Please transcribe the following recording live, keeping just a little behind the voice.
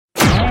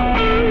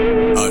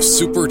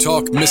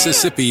SuperTalk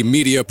Mississippi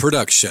media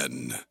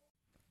production.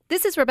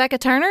 This is Rebecca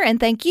Turner, and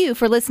thank you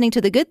for listening to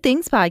the Good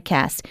Things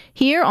Podcast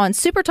here on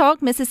SuperTalk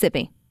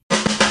Mississippi.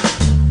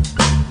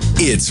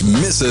 It's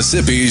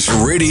Mississippi's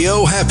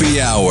Radio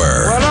Happy Hour.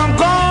 Well, I'm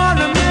going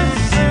to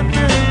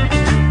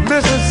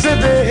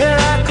Mississippi, here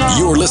I come.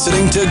 You're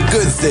listening to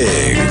Good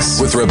Things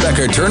with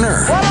Rebecca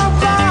Turner. Well, I'm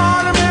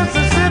going to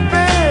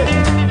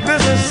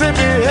Mississippi,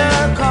 here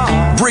I come.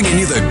 Bringing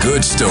you the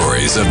good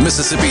stories of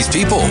Mississippi's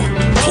people,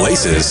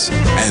 places,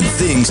 and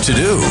things to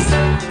do.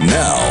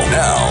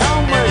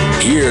 Now,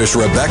 here's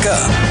Rebecca.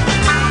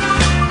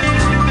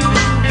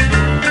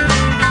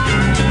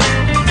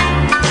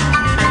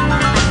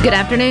 Good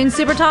afternoon,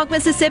 SuperTalk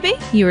Mississippi.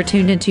 You are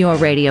tuned into your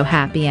Radio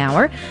Happy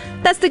Hour.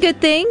 That's the Good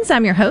Things.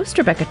 I'm your host,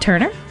 Rebecca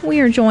Turner. We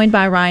are joined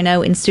by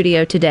Rhino in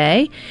studio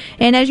today.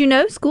 And as you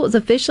know, school is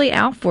officially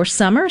out for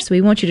summer, so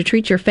we want you to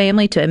treat your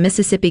family to a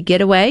Mississippi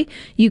getaway.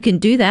 You can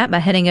do that by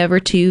heading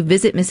over to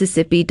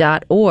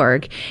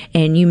visitmississippi.org.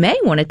 And you may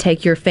want to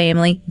take your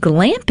family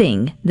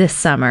glamping this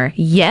summer.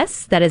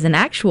 Yes, that is an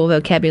actual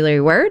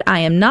vocabulary word. I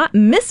am not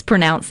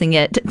mispronouncing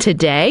it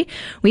today.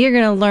 We are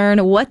going to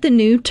learn what the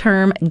new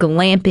term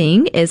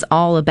glamping is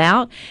all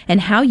about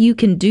and how you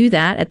can do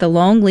that at the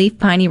Longleaf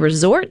Piney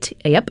Resort.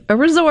 Yep, a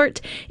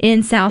resort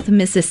in South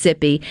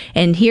Mississippi.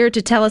 And here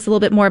to tell us a little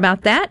bit more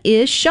about that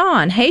is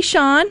Sean. Hey,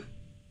 Sean.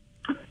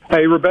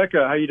 Hey,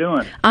 Rebecca. How you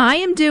doing? I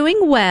am doing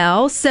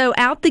well. So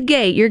out the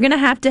gate, you're going to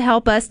have to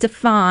help us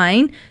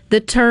define the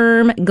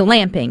term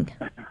glamping.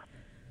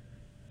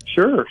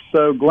 Sure.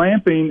 So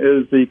glamping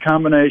is the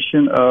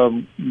combination of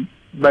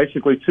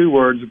basically two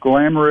words,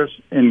 glamorous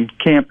and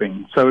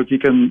camping. So if you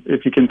can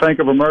think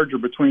of a merger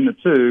between the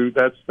two,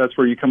 that's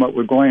where you come up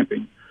with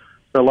glamping.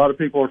 So a lot of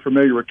people are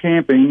familiar with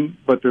camping,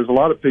 but there's a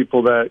lot of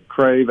people that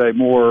crave a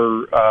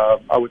more,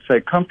 I would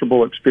say,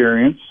 comfortable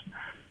experience.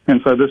 And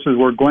so this is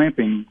where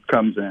glamping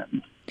comes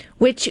in.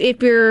 Which,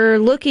 if you're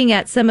looking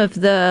at some of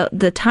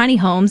the tiny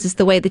homes, is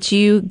the way that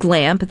you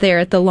glamp there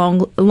at the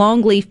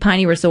Longleaf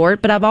Piney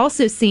Resort. But I've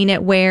also seen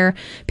it where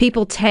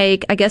people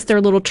take, I guess, their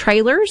little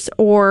trailers,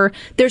 or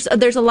there's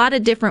a lot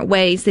of different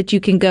ways that you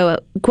can go,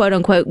 quote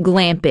unquote,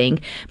 glamping.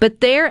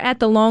 But there at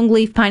the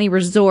Longleaf Piney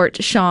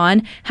Resort,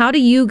 Sean, how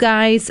do you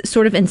guys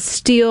sort of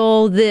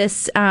instill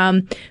this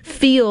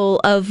feel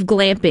of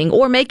glamping,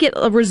 or make it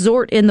a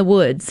resort in the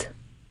woods?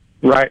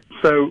 Right.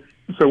 So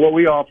what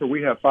we offer,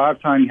 we have 5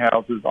 tiny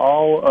houses.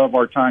 All of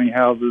our tiny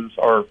houses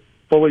are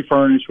fully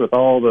furnished with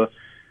all the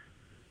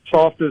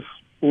softest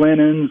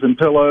linens and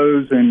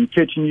pillows and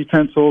kitchen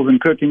utensils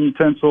and cooking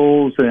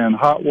utensils and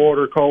hot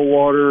water, cold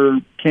water,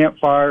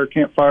 campfire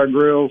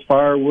grills,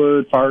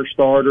 firewood, fire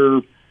starter,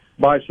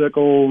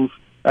 bicycles,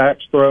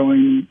 axe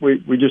throwing.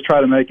 We just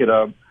try to make it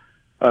a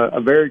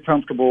very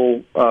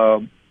comfortable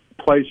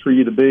place for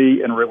you to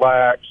be and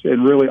relax,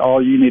 and really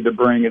all you need to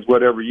bring is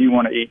whatever you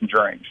want to eat and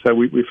drink. So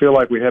we feel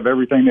like we have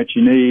everything that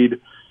you need,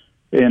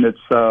 and it's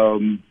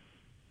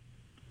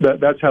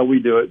that's how we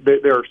do it.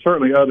 There are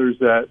certainly others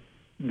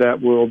that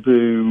will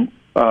do,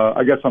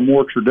 I guess, a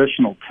more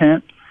traditional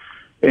tent,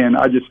 and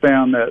I just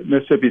found that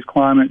Mississippi's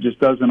climate just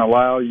doesn't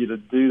allow you to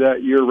do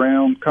that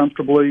year-round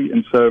comfortably,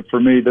 and so for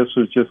me, this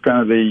was just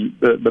kind of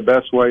the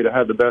best way to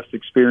have the best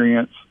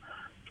experience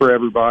for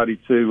everybody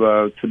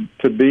to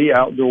be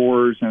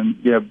outdoors and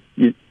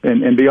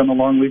and be on the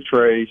Longleaf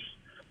Trace,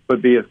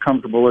 but be as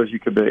comfortable as you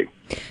could be.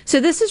 So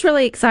this is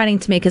really exciting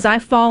to me because I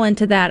fall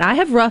into that. I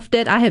have roughed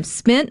it. I have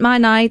spent my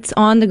nights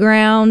on the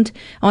ground,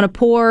 on a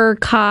poor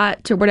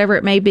cot or whatever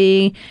it may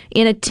be,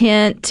 in a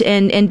tent,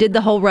 and did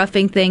the whole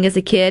roughing thing as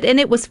a kid. And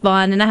it was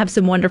fun, and I have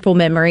some wonderful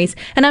memories.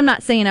 And I'm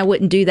not saying I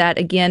wouldn't do that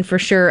again for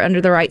sure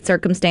under the right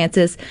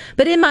circumstances.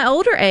 But in my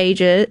older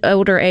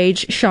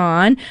age,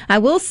 Sean, I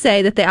will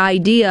say that the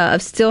idea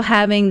of still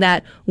having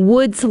that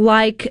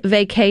woods-like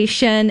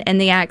vacation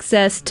and the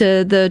access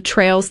to the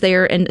trails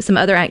there and some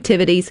other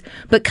activities,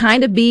 but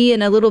kind of be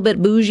in a little bit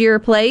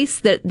bougier place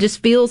that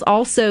just feels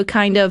also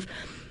kind of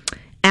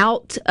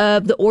out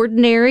of the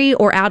ordinary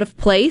or out of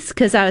place,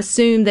 because I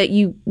assume that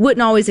you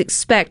wouldn't always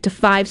expect a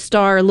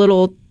 5-star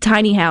little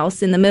tiny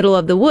house in the middle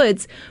of the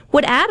woods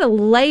would add a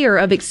layer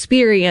of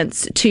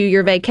experience to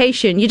your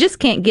vacation you just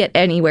can't get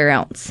anywhere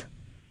else.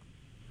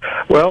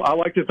 Well, I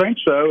like to think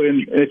so,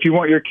 and if you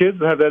want your kids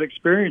to have that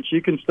experience,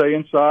 you can stay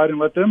inside and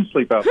let them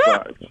sleep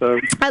outside. So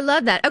I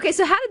love that. Okay,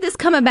 so how did this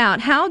come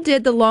about? How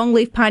did the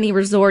Longleaf Piney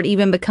Resort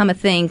even become a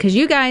thing? Because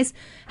you guys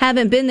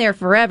haven't been there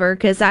forever,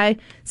 because I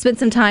spent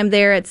some time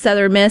there at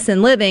Southern Miss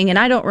and living, and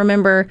I don't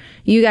remember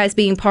you guys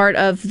being part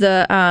of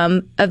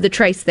the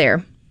Trace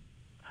there.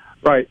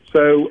 Right.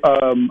 So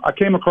I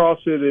came across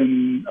it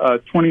in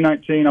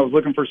 2019. I was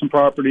looking for some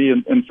property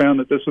and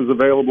found that this was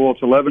available.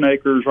 It's 11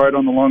 acres right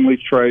on the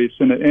Longleaf Trace,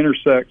 and it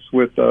intersects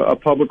with a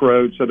public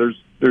road, so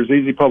there's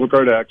easy public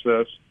road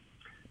access.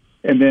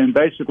 And then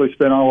basically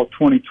spent all of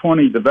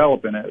 2020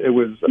 developing it. It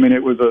was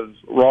as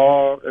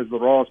raw as the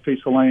rawest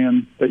piece of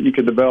land that you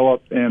could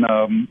develop.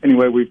 And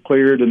anyway, we've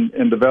cleared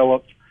and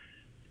developed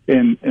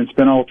and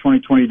spent all of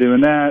 2020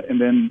 doing that, and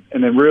then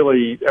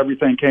really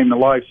everything came to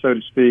life, so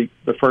to speak,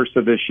 the first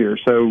of this year.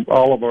 So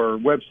all of our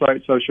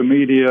website, social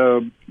media,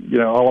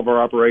 all of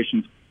our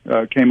operations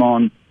came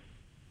on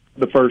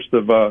the first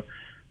of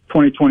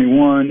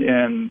 2021,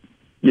 and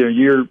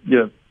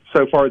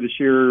so far this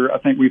year, I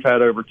think we've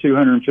had over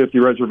 250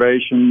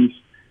 reservations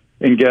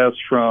and guests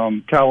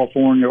from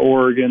California,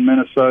 Oregon,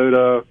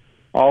 Minnesota,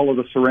 all of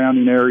the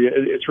surrounding area.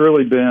 It's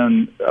really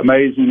been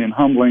amazing and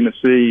humbling to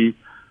see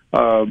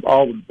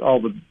all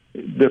the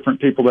different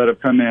people that have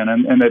come in,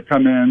 and they've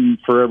come in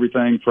for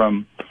everything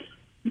from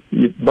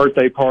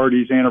birthday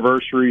parties,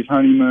 anniversaries,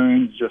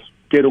 honeymoons, just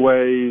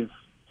getaways.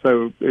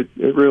 So it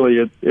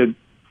really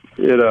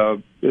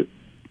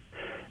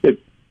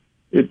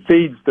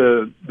feeds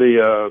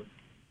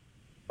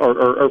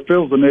or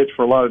fills the niche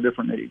for a lot of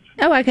different needs.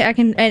 Oh, I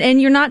can,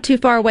 and you're not too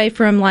far away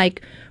from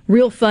like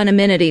real fun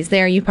amenities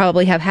there. You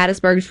probably have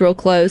Hattiesburg's real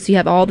close. You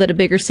have all that a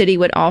bigger city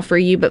would offer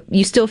you, but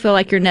you still feel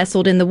like you're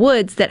nestled in the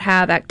woods that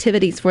have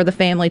activities for the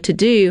family to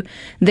do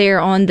there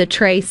on the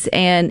Trace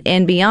and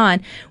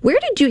beyond. Where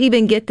did you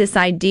even get this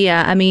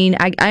idea? I mean,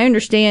 I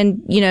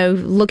understand,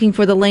 looking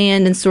for the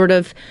land and sort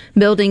of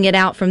building it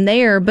out from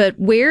there, but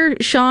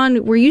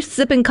Sean, were you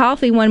sipping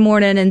coffee one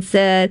morning and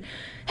said,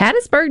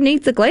 Hattiesburg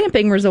needs a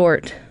glamping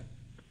resort?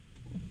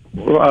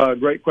 Well,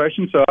 great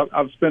question. So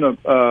I've spent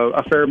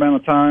a fair amount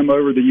of time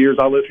over the years.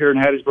 I live here in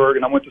Hattiesburg,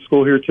 and I went to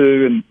school here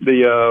too. And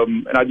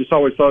and I just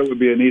always thought it would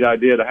be a neat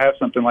idea to have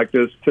something like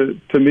this.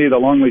 To me, the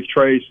Longleaf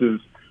Trace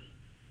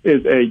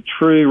is a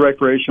true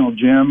recreational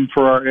gem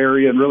for our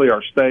area and really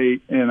our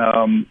state.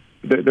 And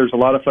there's a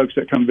lot of folks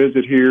that come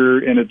visit here,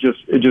 and it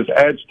just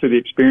adds to the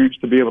experience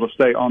to be able to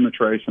stay on the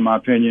Trace, in my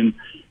opinion.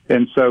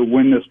 And so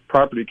when this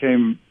property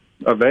came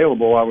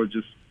available, I would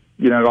just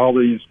all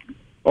these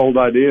old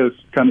ideas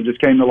kind of just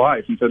came to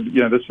life and said,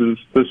 this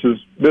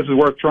is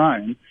worth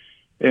trying.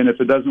 And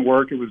if it doesn't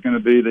work, it was going to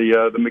be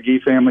the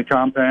McGee family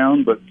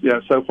compound. But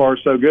so far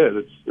so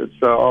good.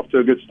 It's off to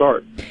a good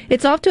start.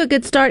 It's off to a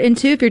good start. And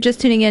too, if you're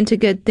just tuning in to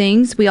Good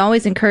Things, we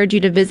always encourage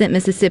you to visit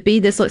Mississippi.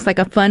 This looks like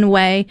a fun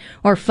way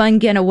or fun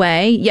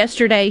getaway.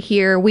 Yesterday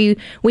here, we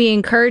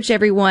encouraged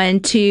everyone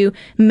to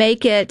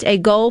make it a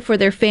goal for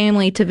their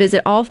family to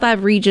visit all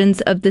 5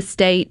 regions of the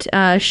state,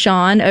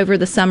 Sean, over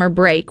the summer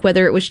break,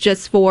 whether it was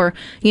just for,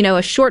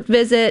 a short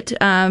visit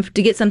to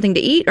get something to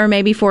eat or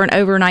maybe for an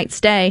overnight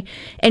stay.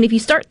 And if you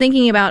start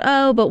thinking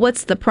about, but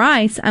what's the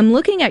price? I'm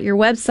looking at your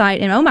website,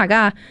 and oh my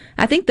God,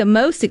 I think the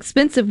most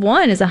expensive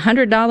one is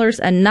 $100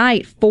 a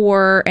night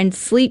and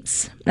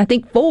sleeps, I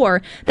think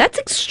 4. That's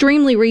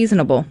extremely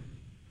reasonable.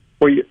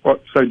 Well,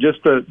 so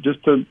just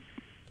to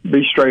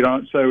be straight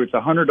on it, so it's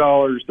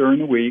 $100 during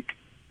the week,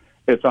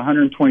 it's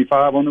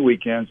 $125 on the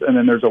weekends, and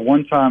then there's a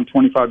one-time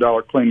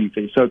 $25 cleaning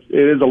fee. So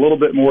it is a little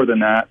bit more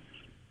than that.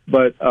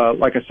 But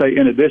like I say,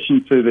 in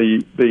addition to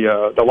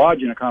the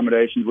lodging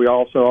accommodations, we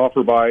also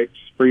offer bikes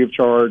free of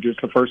charge. It's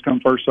the first come,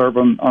 first serve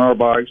on our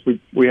bikes.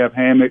 We have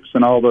hammocks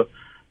and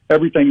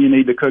everything you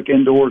need to cook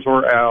indoors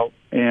or out,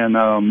 and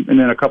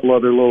then a couple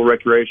other little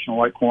recreational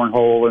like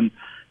cornhole and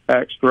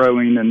axe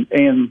throwing,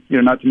 and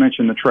not to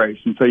mention the Trace.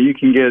 And so you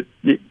can get,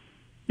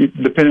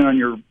 depending on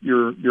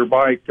your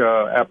bike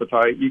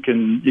appetite, you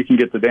can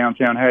get to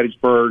downtown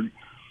Hattiesburg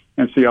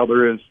and see all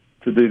there is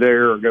to do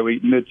there, or go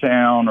eat in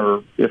Midtown,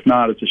 or if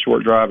not, it's a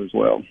short drive as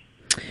well.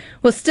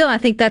 Well, still, I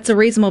think that's a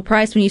reasonable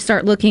price when you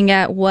start looking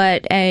at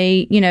what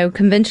a,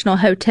 conventional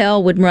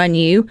hotel would run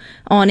you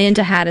on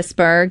into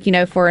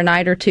Hattiesburg, for a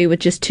night or two with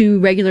just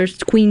 2 regular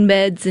queen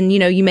beds, and,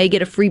 you may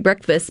get a free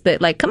breakfast, but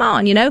come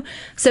on,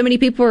 so many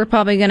people are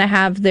probably going to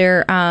have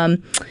their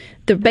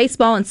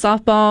baseball and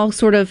softball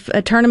sort of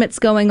tournaments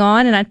going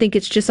on, and I think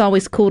it's just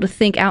always cool to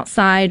think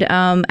outside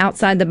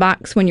the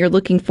box when you're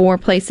looking for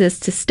places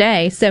to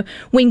stay. So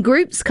when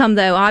groups come,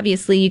 though,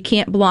 obviously you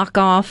can't block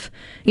off,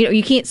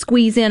 you can't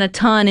squeeze in a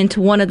ton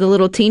into one of the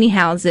little teeny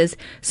houses.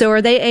 So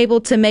are they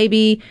able to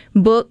maybe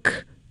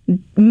book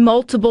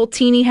multiple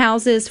teeny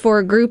houses for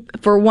a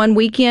group for one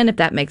weekend, if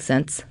that makes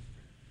sense?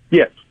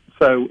 Yes.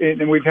 So,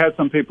 and we've had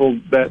some people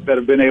that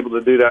have been able to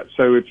do that.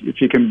 So if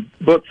you can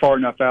book far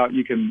enough out,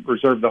 you can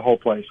reserve the whole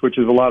place, which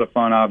is a lot of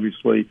fun,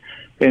 obviously.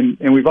 And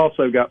we've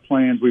also got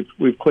plans.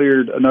 We've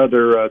cleared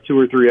another 2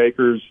 or 3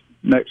 acres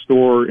next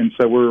door, and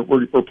so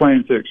we're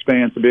planning to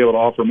expand to be able to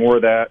offer more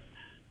of that.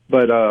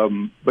 But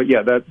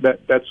yeah,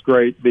 that's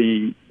great.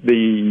 The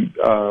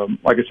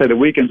like I say, the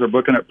weekends are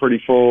booking up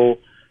pretty full.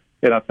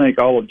 And I think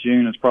all of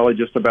June is probably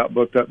just about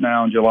booked up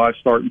now, and July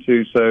starting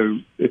too. So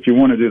if you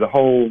want to do the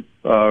whole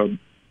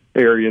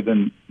area,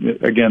 then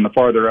again, the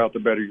farther out, the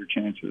better your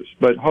chances.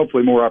 But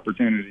hopefully more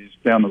opportunities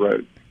down the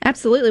road.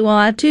 Absolutely. Well,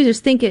 I too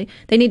just think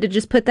they need to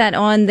just put that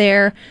on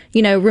there.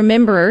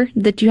 Remember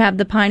that you have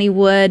the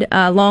Pineywood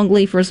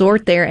Longleaf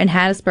Resort there in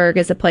Hattiesburg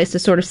as a place to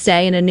sort of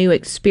stay in a new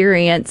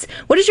experience.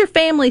 What does your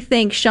family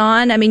think,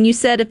 Sean? I mean, you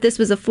said if this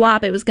was a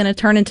flop, it was going to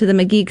turn into the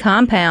McGee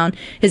compound.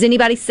 Is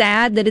anybody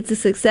sad that it's a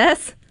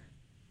success?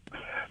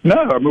 No,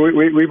 I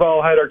mean, we've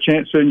all had our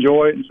chance to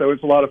enjoy it, and so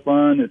it's a lot of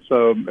fun. It's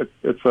a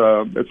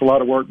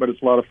lot of work, but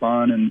it's a lot of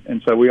fun,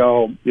 and so we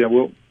all,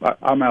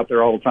 I'm out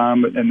there all the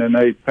time, and then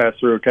they pass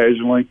through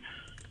occasionally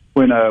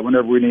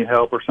whenever we need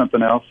help or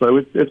something else. So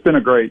it's been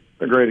a great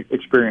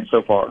experience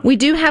so far. We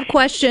do have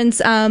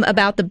questions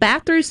about the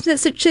bathroom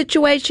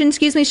situation.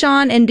 Excuse me,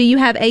 Sean. And do you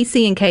have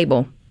AC and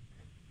cable?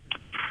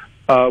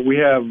 We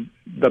have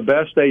the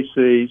best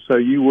AC, so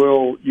you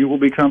will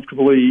be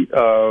comfortably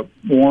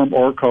warm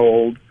or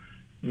cold.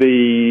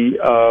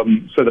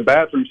 So the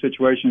bathroom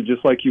situation is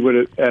just like you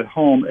would at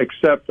home,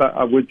 except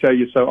I would tell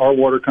you, so our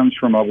water comes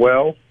from a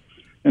well,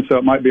 and so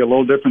it might be a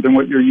little different than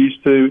what you're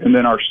used to. And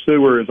then our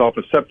sewer is off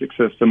a septic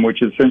system,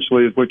 which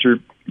essentially is what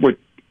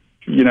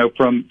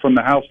from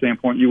the house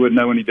standpoint, you wouldn't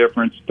know any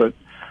difference, but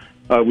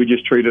we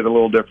just treat it a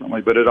little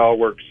differently. But it all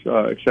works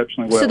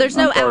exceptionally well. So there's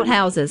no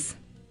outhouses.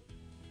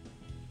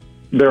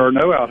 There are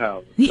no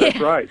outhouses. Yeah. That's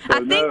right. So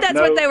I think that's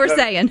what they were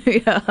saying.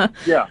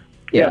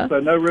 Yeah, so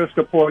no risk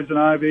of poison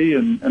ivy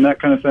and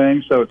that kind of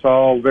thing. So it's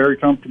all very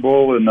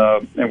comfortable and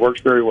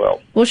works very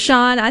well. Well,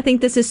 Sean, I think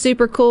this is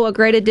super cool, a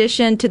great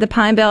addition to the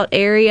Pine Belt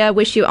area.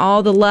 Wish you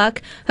all the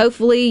luck.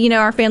 Hopefully,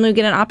 our family will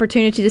get an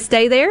opportunity to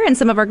stay there, and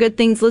some of our Good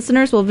Things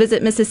listeners will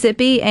visit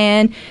Mississippi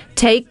and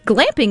take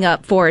glamping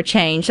up for a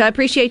change. So I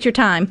appreciate your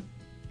time.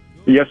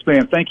 Yes,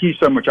 ma'am. Thank you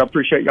so much. I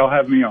appreciate y'all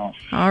having me on.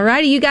 All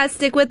righty, you guys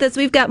stick with us.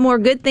 We've got more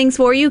good things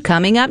for you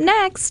coming up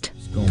next.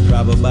 Gonna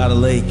drive up by the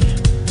lake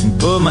and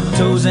put my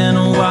toes in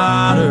the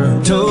water,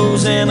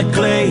 toes in the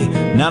clay.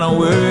 Not a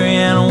worry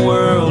in a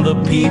world of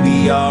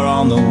PBR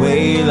on the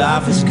way.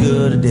 Life is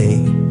good today.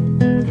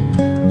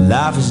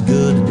 Life is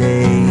good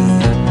today.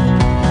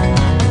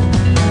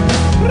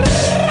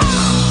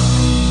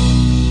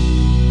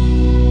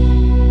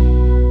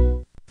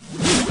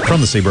 From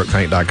the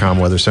SeabrookPaint.com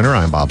Weather Center,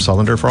 I'm Bob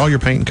Sullender. For all your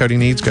paint and coating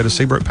needs, go to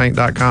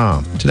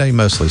SeabrookPaint.com. Today,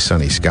 mostly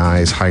sunny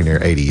skies, high near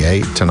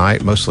 88.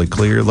 Tonight, mostly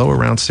clear, low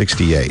around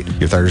 68.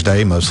 Your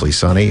Thursday, mostly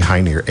sunny,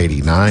 high near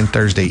 89.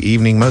 Thursday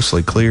evening,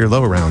 mostly clear,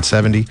 low around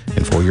 70.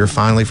 And for your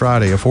finally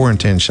Friday, a 4 and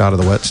 10 shot of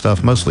the wet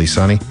stuff, mostly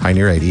sunny, high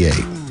near 88.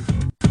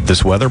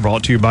 This weather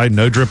brought to you by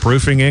No Drip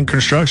Roofing and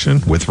Construction.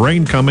 With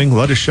rain coming,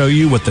 let us show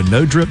you what the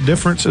No Drip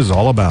difference is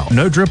all about.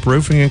 No Drip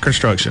Roofing and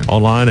Construction.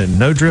 Online at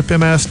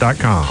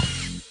NoDripMS.com.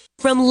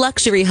 From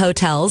luxury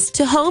hotels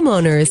to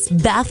homeowners,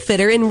 Bath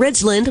Fitter in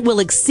Ridgeland will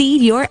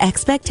exceed your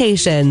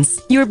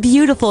expectations. Your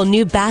beautiful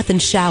new bath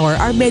and shower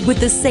are made with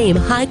the same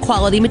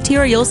high-quality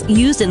materials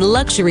used in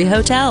luxury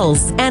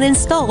hotels and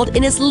installed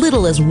in as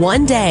little as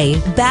 1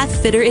 day.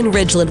 Bath Fitter in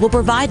Ridgeland will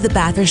provide the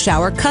bath or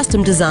shower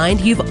custom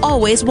designed you've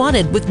always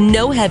wanted with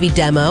no heavy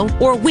demo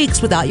or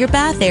weeks without your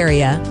bath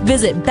area.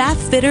 Visit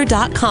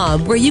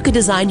bathfitter.com where you can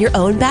design your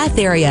own bath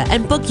area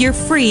and book your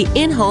free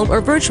in-home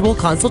or virtual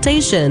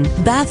consultation.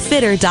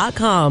 Bathfitter.com.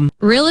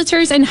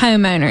 Realtors and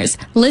homeowners,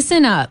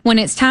 listen up. When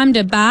it's time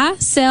to buy,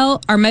 sell,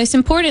 or most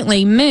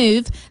importantly,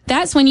 move,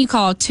 that's when you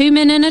call Two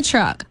Men in a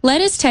Truck.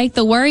 Let us take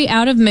the worry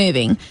out of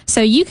moving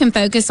so you can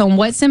focus on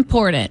what's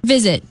important.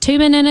 Visit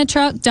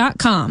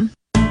twomeninatruck.com.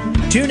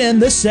 Tune in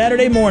this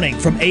Saturday morning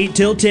from 8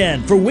 till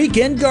 10 for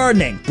Weekend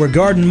Gardening, where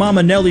Garden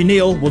Mama Nellie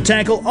Neal will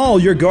tackle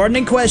all your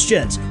gardening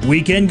questions.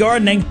 Weekend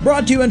Gardening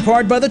brought to you in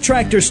part by The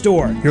Tractor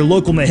Store, your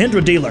local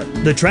Mahindra dealer.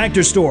 The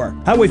Tractor Store,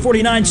 Highway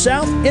 49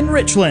 South in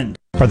Richland.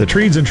 Are the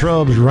trees and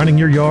shrubs running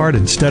your yard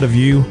instead of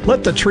you?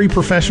 Let the tree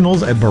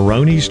professionals at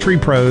Barone's Tree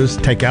Pros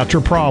take out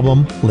your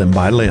problem limb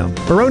by limb.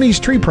 Barone's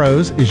Tree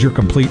Pros is your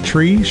complete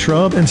tree,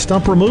 shrub, and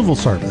stump removal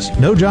service.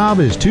 No job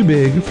is too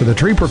big for the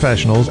tree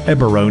professionals at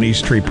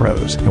Barone's Tree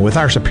Pros. And with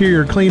our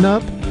superior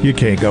cleanup, you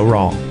can't go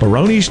wrong.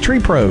 Barone's Tree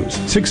Pros,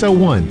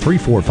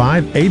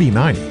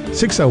 601-345-8090.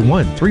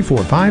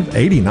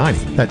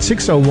 601-345-8090. That's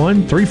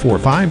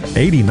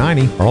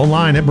 601-345-8090. Or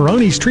online at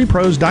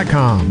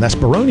baronestreepros.com. That's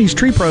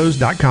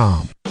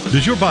baronestreepros.com.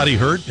 Does your body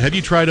hurt? Have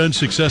you tried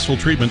unsuccessful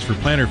treatments for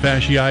plantar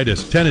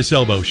fasciitis, tennis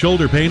elbow,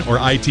 shoulder pain, or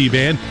IT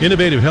band?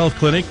 Innovative Health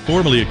Clinic,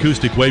 formerly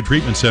Acoustic Wave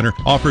Treatment Center,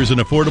 offers an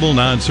affordable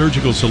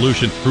non-surgical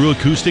solution through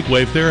acoustic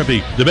wave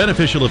therapy. The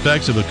beneficial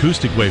effects of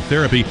acoustic wave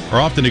therapy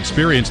are often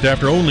experienced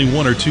after only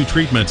 1 or 2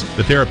 treatments.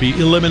 The therapy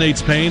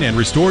eliminates pain and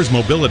restores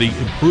mobility,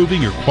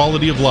 improving your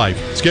quality of life.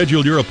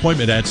 Schedule your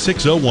appointment at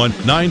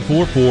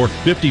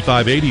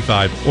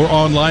 601-944-5585 or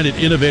online at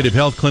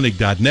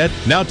innovativehealthclinic.net,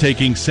 now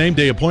taking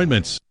same-day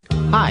appointments.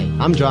 Hi,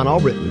 I'm John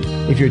Albritton.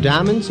 If your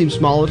diamond seems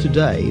smaller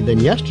today than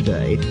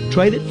yesterday,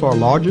 trade it for a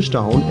larger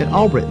stone at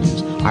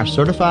Albritton's. Our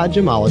certified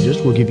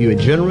gemologist will give you a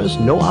generous,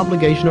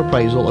 no-obligation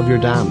appraisal of your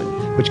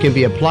diamond, which can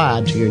be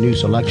applied to your new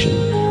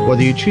selection.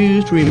 Whether you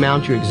choose to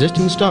remount your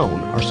existing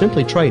stone or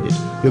simply trade it,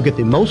 you'll get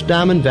the most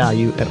diamond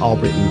value at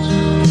Albritton's.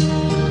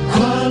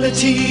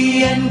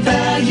 Quality and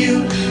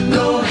value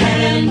go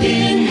hand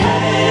in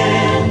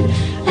hand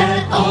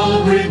at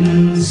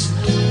Albritton's.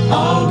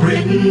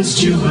 Albritton's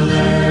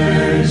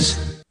Jewelers.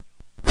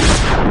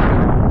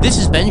 This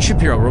is Ben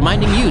Shapiro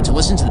reminding you to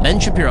listen to The Ben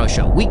Shapiro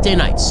Show weekday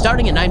nights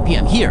starting at 9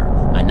 p.m. here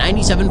on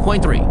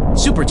 97.3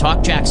 Super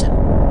Talk Jackson.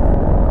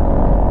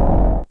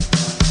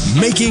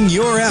 Making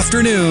your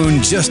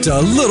afternoon just a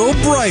little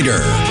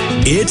brighter.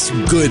 It's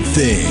Good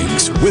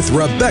Things with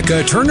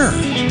Rebecca Turner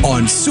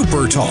on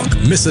Super Talk,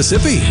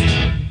 Mississippi.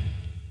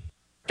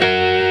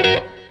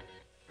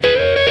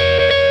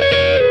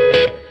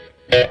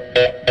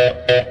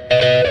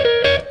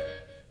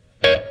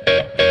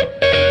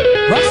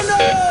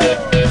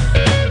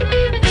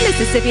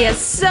 Mississippi has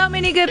so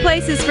many good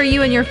places for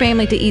you and your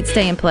family to eat,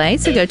 stay, and play.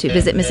 So go to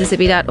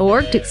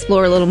visitmississippi.org to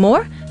explore a little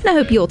more. And I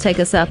hope you'll take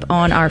us up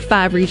on our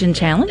 5-region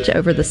challenge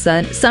over the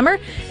summer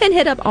and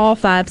hit up all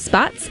 5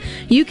 spots.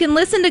 You can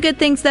listen to Good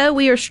Things, though.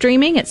 We are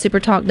streaming at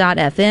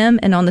supertalk.fm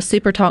and on the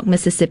Supertalk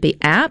Mississippi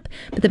app.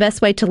 But the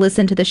best way to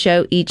listen to the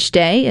show each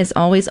day is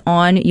always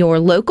on your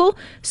local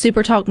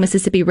Supertalk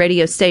Mississippi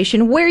radio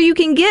station, where you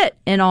can get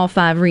in all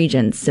 5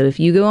 regions. So if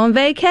you go on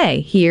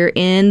vacay here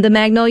in the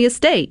Magnolia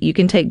State, you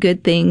can take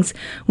Good Things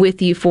with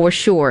you for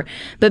sure.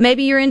 But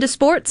maybe you're into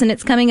sports, and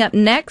it's coming up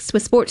next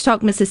with Sports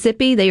Talk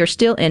Mississippi. They are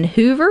still in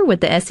Hoover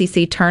with the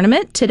SEC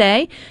tournament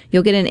today.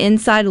 You'll get an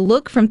inside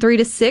look from 3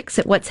 to 6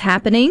 at what's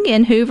happening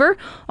in Hoover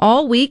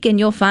all week, and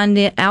you'll find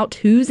out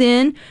who's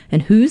in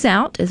and who's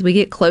out as we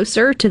get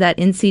closer to that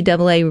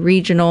NCAA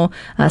regional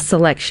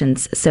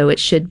selections. So it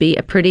should be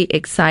a pretty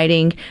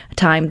exciting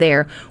time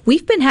there.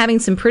 We've been having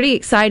some pretty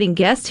exciting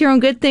guests here on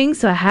Good Things,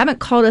 so I haven't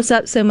caught us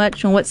up so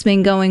much on what's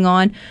been going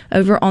on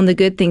over on the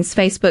Good Things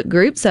Facebook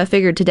group. So I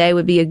figured today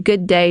would be a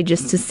good day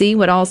just to see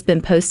what all's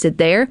been posted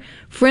there.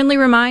 Friendly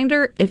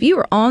reminder, if you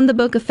are on the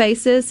Book of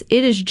Faces,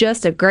 it is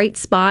just a great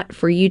spot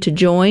for you to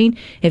join.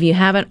 If you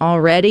haven't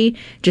already,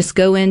 just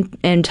go in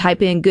and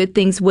type in Good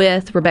Things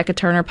with Rebecca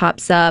Turner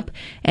pops up,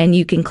 and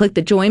you can click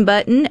the join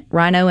button.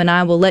 Rhino and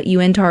I will let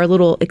you into our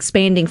little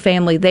expanding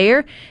family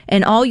there,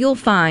 and all you'll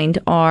find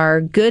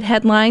are good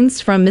headlines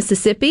from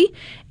Mississippi,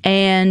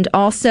 and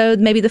also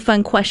maybe the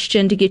fun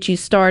question to get you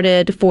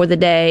started for the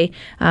day.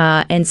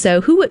 And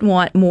so who wouldn't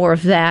want more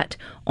of that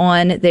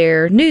on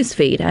their news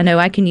feed? I know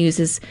I can use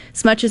as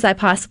much as I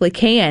possibly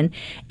can.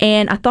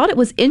 And I thought it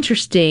was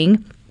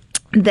interesting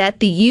that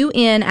the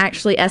UN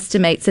actually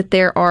estimates that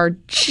there are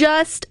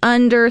just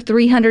under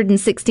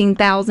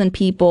 316,000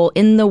 people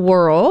in the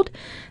world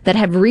that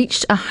have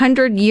reached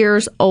 100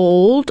 years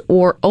old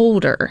or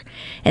older.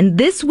 And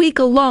this week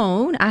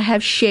alone, I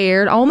have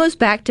shared almost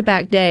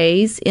back-to-back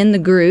days in the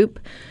group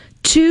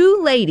 2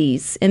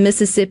 ladies in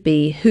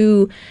Mississippi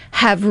who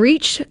have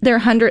reached their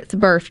 100th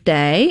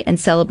birthday and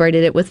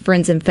celebrated it with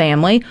friends and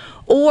family,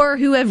 or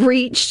who have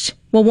reached,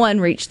 well, one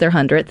reached their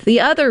 100th, the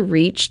other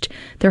reached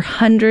their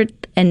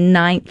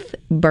 109th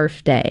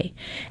birthday.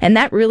 And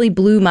that really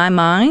blew my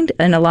mind,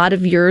 and a lot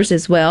of yours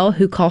as well,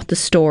 who caught the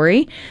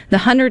story. The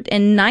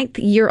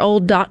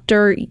 109th-year-old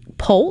Dr.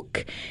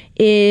 Polk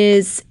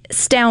is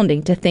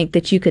astounding to think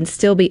that you can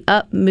still be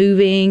up,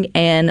 moving,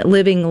 and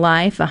living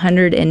life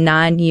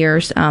 109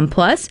 years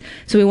plus.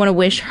 So we want to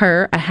wish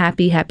her a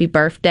happy, happy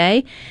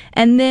birthday.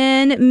 And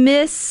then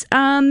Miss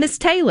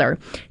Taylor,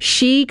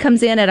 she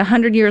comes in at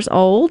 100 years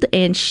old,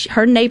 and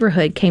her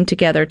neighborhood came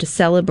together to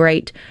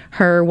celebrate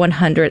her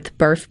 100th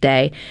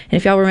birthday. And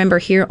if y'all remember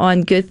here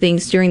on Good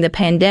Things during the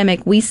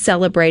pandemic, we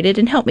celebrated,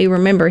 and help me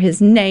remember his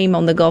name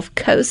on the Gulf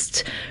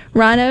Coast.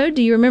 Rhino,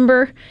 do you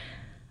remember?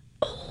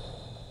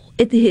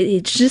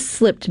 It just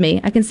slipped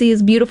me. I can see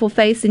his beautiful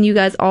face, and you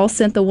guys all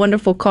sent the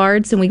wonderful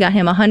cards, and we got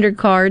him 100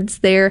 cards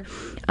there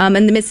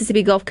in the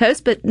Mississippi Gulf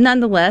Coast, but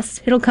nonetheless,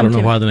 it'll come to me. I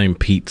don't know why the name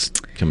Pete's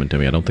coming to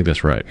me. I don't think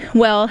that's right.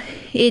 Well,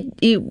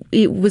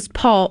 it was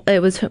Paul.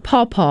 It was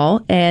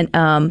Paul,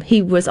 and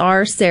he was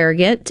our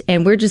surrogate,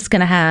 and we're just going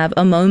to have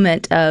a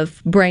moment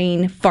of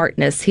brain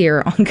fartness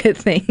here on Good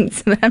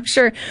Things. I'm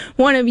sure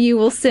one of you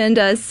will send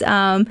us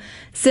and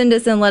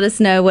let us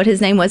know what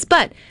his name was,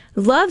 but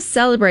love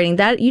celebrating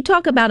that. You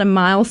talk about a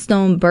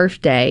milestone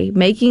birthday,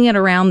 making it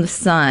around the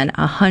sun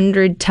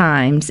 100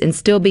 times and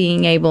still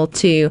being able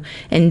to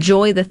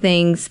enjoy the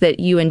things that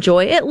you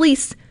enjoy, at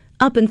least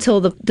up until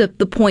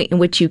the point in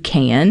which you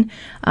can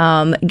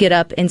get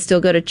up and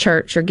still go to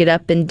church, or get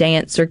up and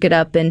dance, or get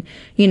up and,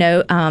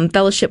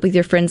 fellowship with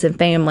your friends and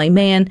family.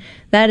 Man,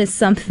 that is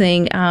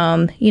something,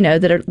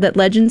 that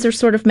legends are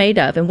sort of made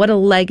of. And what a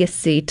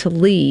legacy to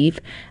leave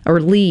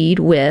or lead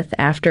with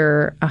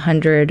after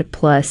 100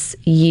 plus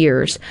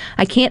years.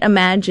 I can't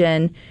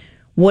imagine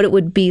what it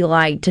would be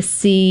like to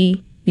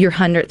see your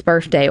 100th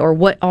birthday, or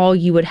what all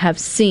you would have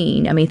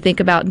seen. I mean, think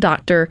about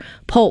Dr.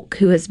 Polk,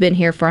 who has been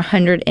here for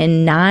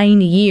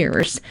 109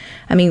 years.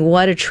 I mean,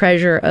 what a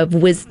treasure of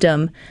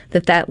wisdom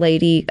that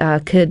lady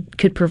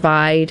could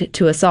provide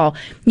to us all.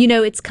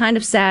 It's kind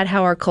of sad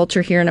how our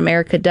culture here in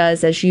America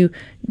does. As you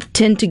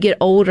tend to get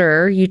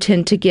older, you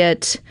tend to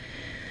get...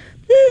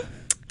 I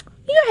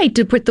hate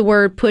to put the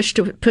word push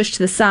to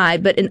the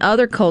side, but in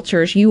other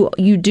cultures,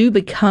 you do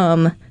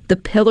become the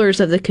pillars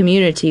of the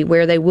community,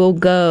 where they will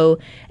go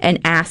and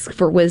ask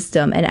for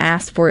wisdom and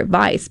ask for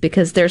advice,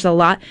 because there's a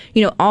lot,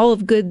 all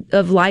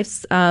of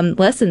life's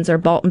lessons are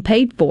bought and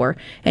paid for.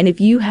 And if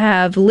you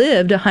have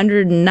lived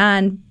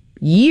 109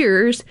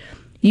 years,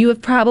 you have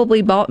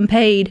probably bought and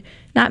paid,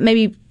 not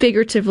maybe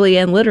figuratively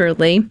and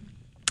literally,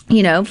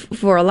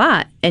 for a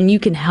lot. And you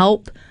can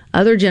help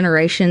other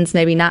generations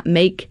maybe not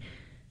make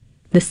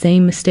the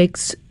same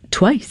mistakes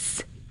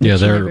twice. Yeah,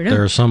 But you never know.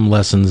 there are some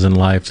lessons in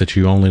life that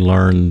you only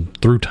learn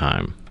through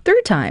time.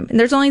 Through time. And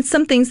there's only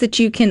some things that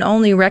you can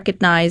only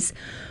recognize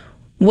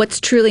what's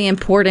truly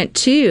important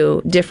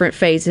to different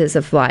phases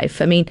of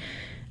life. I mean,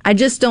 I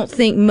just don't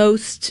think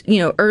most,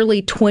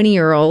 early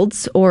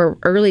 20-year-olds or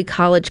early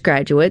college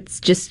graduates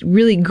just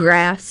really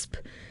grasp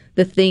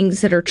the things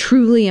that are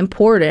truly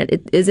important.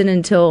 It isn't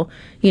until,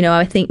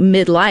 I think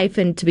midlife,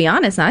 and to be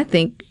honest, I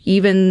think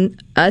even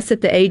us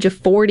at the age of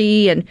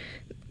 40 and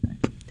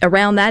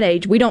around that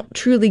age, we don't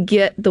truly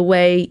get the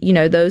way,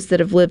 those that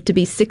have lived to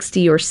be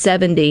 60 or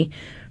 70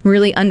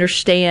 really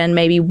understand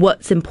maybe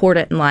what's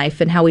important in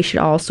life and how we should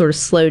all sort of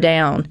slow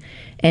down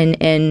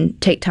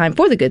and take time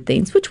for the good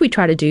things, which we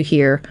try to do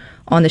here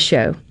on the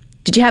show.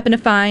 Did you happen to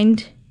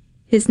find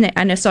his name?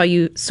 I saw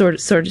you sort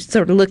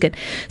of looking.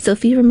 So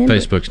if you remember,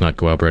 Facebook's not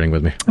cooperating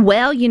with me.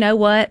 well, you know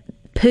what?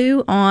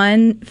 Poo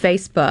on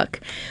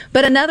Facebook.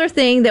 But another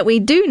thing that we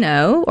do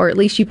know, or at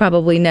least you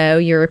probably know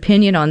your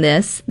opinion on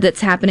this, that's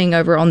happening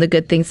over on the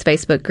Good Things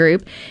Facebook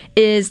group,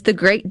 is the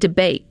great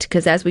debate.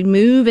 Because as we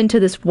move into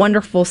this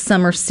wonderful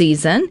summer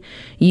season,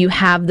 you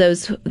have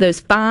those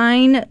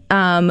fine,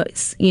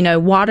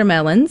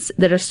 watermelons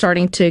that are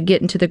starting to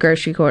get into the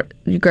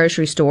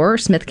grocery store,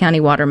 Smith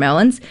County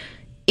watermelons.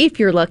 If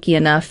you're lucky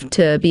enough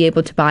to be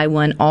able to buy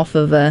one off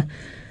of the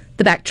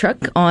back truck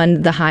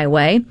on the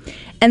highway.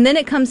 And then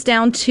it comes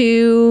down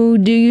to,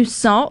 do you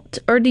salt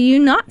or do you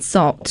not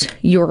salt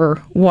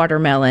your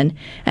watermelon?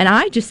 And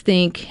I just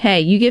think,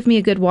 hey, you give me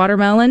a good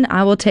watermelon,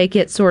 I will take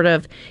it sort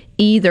of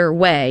either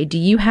way. Do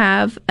you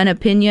have an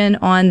opinion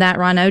on that,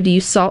 Rhino? Do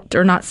you salt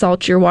or not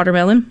salt your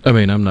watermelon? I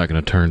mean, I'm not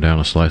going to turn down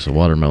a slice of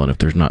watermelon if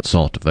there's not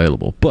salt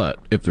available, but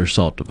if there's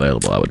salt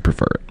available, I would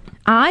prefer it.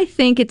 I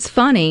think it's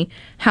funny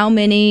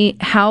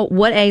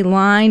what a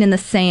line in the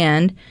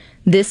sand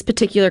this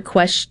particular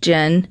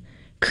question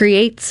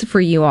creates for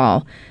you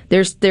all.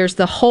 There's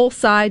the whole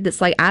side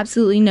that's like,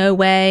 absolutely no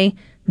way.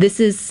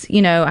 This is,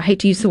 I hate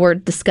to use the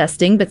word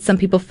disgusting, but some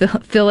people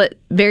feel it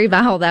very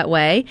vile that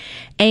way.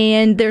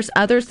 And there's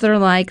others that are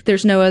like,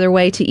 there's no other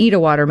way to eat a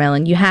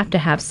watermelon. You have to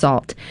have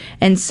salt.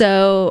 And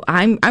so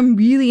I'm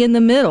really in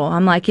the middle.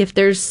 I'm like, if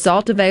there's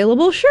salt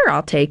available, sure,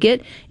 I'll take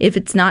it. If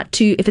it's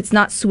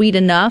not sweet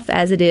enough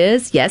as it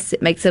is, yes,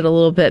 it makes it a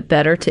little bit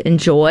better to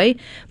enjoy.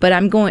 But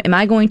am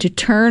I going to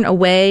turn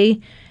away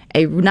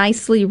a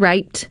nicely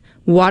ripe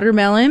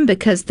watermelon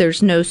because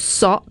there's no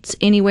salt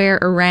anywhere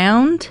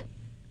around?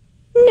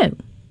 No,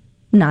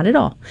 not at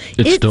all.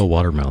 It's still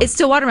watermelon. It's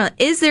still watermelon.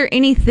 Is there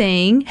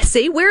anything?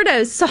 See,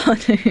 weirdos,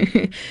 salt.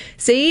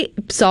 See,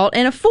 salt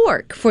and a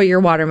fork for your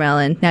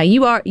watermelon. Now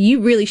you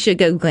really should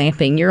go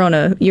glamping. You're on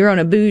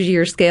a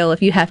bougier scale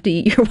if you have to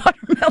eat your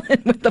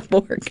watermelon with a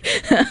fork.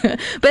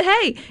 But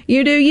hey,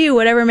 you do you.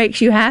 Whatever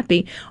makes you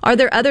happy. Are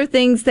there other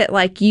things that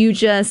like you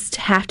just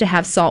have to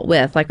have salt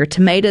with? Like are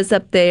tomatoes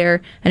up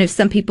there? And if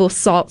some people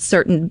salt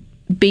certain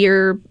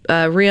beer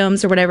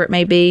rims or whatever it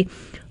may be.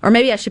 Or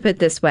maybe I should put it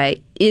this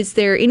way. Is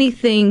there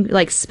anything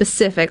like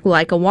specific,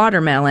 like a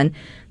watermelon,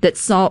 that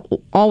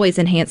salt always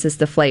enhances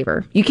the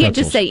flavor? You can't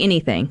just say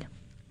anything.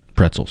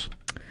 Pretzels.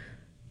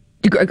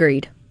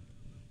 Agreed.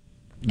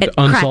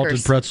 Unsalted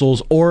crackers.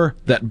 pretzels, or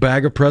that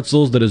bag of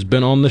pretzels that has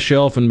been on the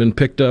shelf and been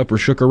picked up or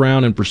shook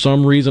around, and for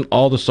some reason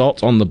all the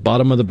salt's on the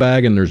bottom of the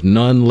bag and there's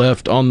none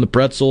left on the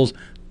pretzels.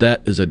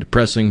 That is a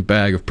depressing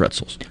bag of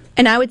pretzels.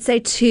 And I would say,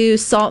 too,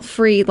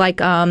 salt-free, like,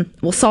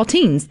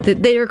 saltines.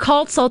 They are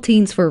called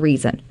saltines for a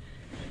reason.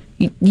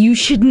 You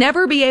should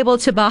never be able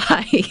to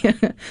buy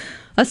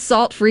a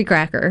salt-free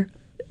cracker.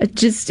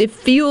 It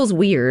feels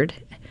weird.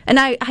 And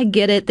I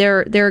get it. There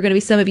are going to be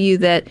some of you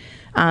that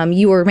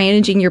you are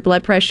managing your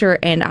blood pressure,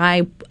 and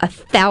I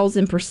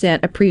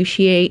 1,000%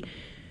 appreciate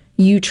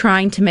you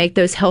trying to make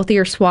those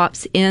healthier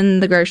swaps in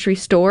the grocery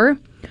store.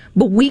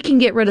 But we can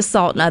get rid of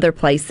salt in other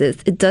places.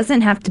 It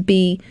doesn't have to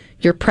be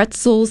your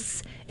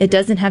pretzels. It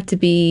doesn't have to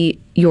be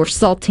your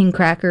saltine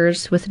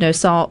crackers with no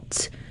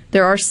salt.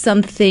 There are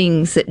some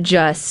things that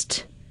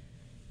just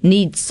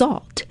need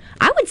salt.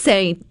 I would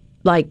say,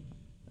 like,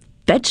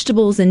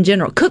 vegetables in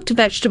general, cooked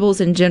vegetables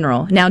in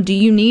general. Now, do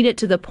you need it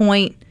to the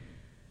point,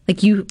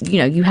 like, you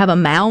have a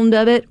mound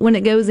of it when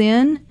it goes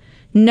in?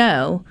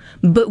 No.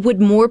 But would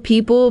more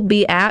people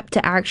be apt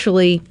to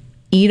actually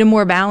eat a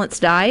more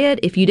balanced diet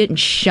if you didn't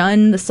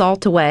shun the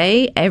salt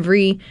away in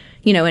every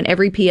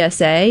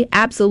PSA?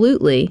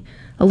 Absolutely.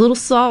 A little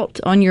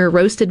salt on your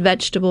roasted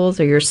vegetables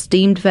or your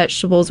steamed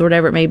vegetables or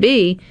whatever it may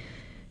be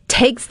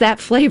takes that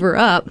flavor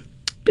up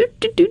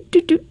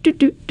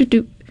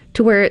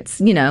to where it's,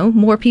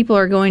 more people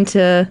are going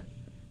to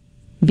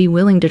be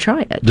willing to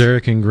try it.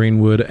 Derek in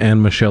Greenwood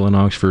and Michelle in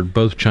Oxford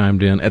both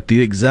chimed in at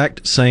the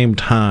exact same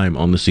time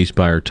on the C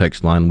Spire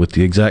text line with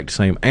the exact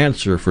same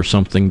answer for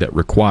something that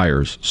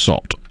requires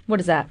salt. What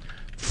is that?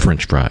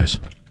 French fries.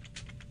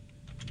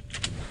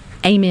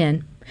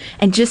 Amen.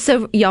 And just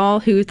so y'all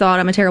who thought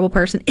I'm a terrible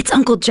person, it's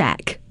Uncle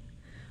Jack.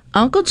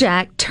 Uncle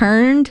Jack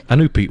turned... I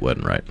knew Pete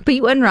wasn't right.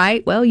 Pete wasn't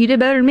right. Well, you did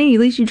better than me. At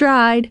least you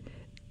tried.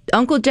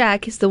 Uncle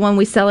Jack is the one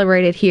we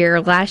celebrated here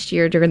last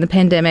year during the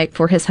pandemic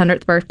for his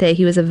 100th birthday.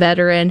 He was a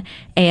veteran,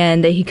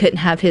 and he couldn't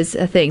have his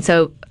thing.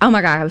 So, oh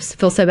my God, I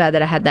feel so bad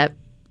that I had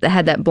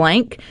that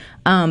blank.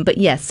 But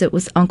yes, it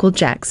was Uncle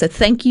Jack. So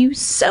thank you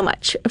so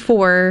much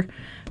for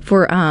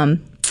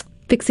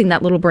fixing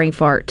that little brain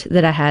fart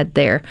that I had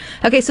there.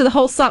 Okay, so the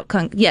whole salt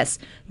yes.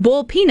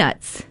 Boiled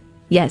peanuts,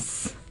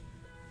 yes.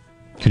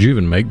 Could you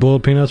even make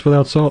boiled peanuts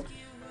without salt?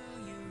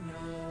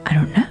 I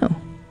don't know.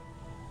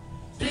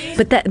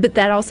 But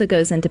that also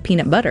goes into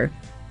peanut butter.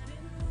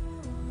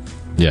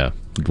 Yeah.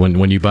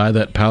 When you buy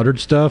that powdered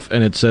stuff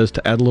and it says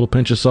to add a little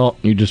pinch of salt,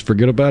 you just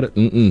forget about it.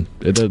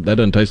 That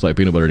doesn't taste like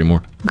peanut butter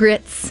anymore.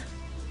 Grits.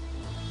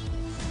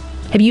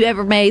 Have you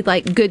ever made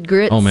like good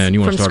grits? Oh man, you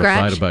want to from start scratch?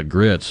 a fight about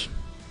grits?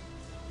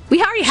 We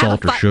already have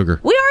salt a fight. or sugar?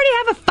 We already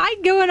have a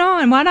fight going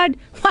on. Why not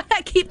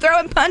keep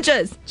throwing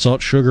punches?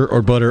 Salt, sugar,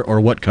 or butter, or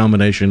what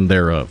combination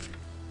thereof?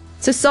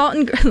 So salt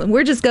and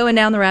we're just going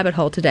down the rabbit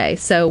hole today.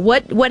 So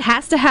what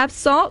has to have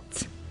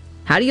salt?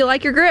 How do you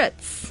like your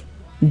grits?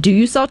 Do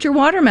you salt your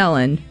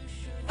watermelon?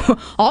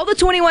 All the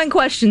 21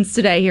 questions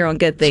today here on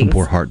Good Things. Some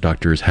poor heart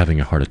doctor is having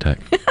a heart attack.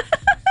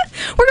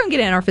 We're going to get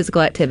in our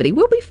physical activity.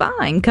 We'll be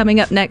fine. Coming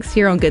up next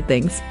here on Good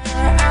Things.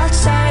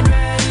 Outside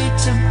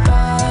ready to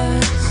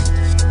buzz.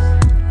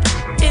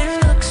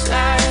 It looks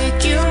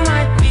like you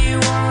might be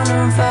one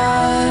of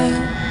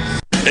us.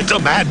 It's a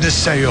madness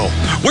sale.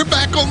 We're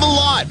back on the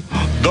lot.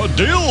 The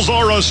deals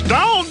are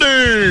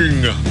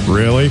astounding.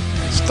 Really?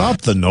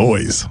 Stop the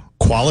noise.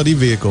 Quality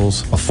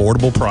vehicles,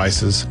 affordable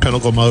prices,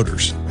 Pinnacle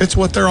Motors. It's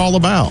what they're all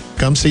about.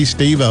 Come see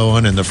Steve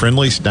Owen and the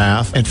friendly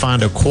staff and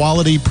find a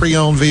quality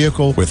pre-owned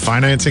vehicle with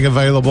financing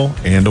available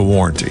and a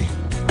warranty.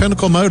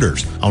 Pinnacle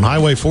Motors on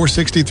Highway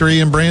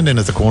 463 in Brandon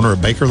at the corner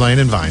of Baker Lane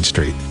and Vine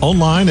Street.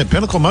 Online at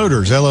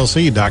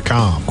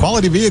PinnacleMotorsLLC.com.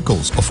 Quality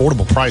vehicles,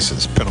 affordable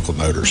prices, Pinnacle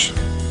Motors.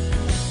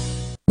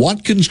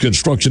 Watkins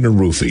Construction and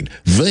Roofing.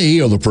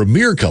 They are the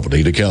premier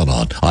company to count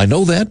on. I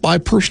know that by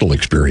personal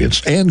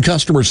experience and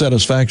customer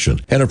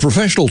satisfaction, and a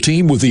professional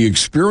team with the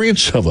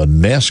experience of a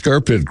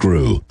NASCAR pit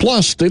crew.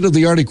 Plus,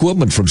 state-of-the-art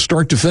equipment from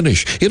start to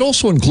finish. It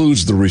also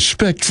includes the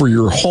respect for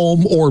your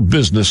home or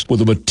business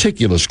with a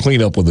meticulous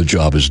cleanup when the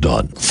job is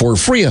done. For a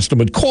free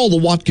estimate, call the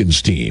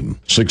Watkins team,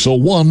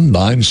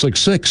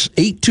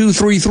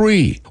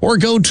 601-966-8233, or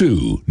go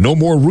to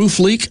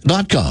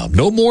nomoreroofleak.com,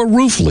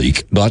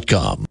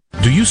 nomoreroofleak.com.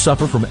 Do you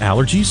suffer from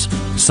allergies,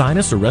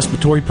 sinus, or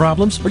respiratory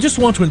problems, or just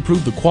want to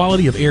improve the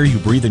quality of air you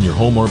breathe in your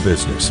home or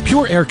business?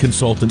 Pure Air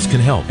Consultants can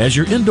help. As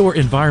your indoor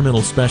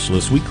environmental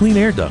specialists, we clean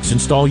air ducts,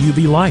 install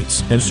UV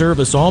lights, and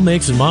service all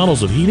makes and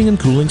models of heating and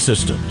cooling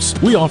systems.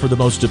 We offer the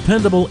most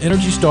dependable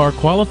Energy Star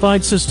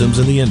qualified systems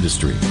in the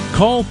industry.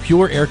 Call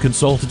Pure Air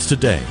Consultants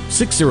today,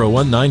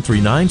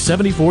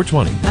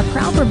 601-939-7420. A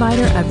proud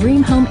provider of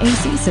Rheem Home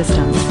AC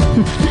systems.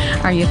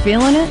 Are you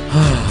feeling it?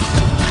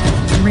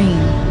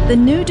 Rheem, the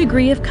new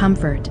degree of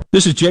comfort.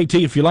 This is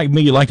JT. If you're like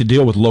me, you like to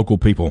deal with local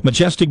people.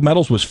 Majestic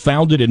Metals was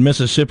founded in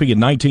Mississippi in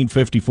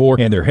 1954,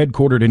 and they're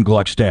headquartered in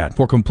Gluckstadt.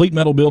 For complete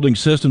metal building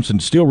systems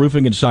and steel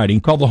roofing and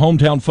siding, call the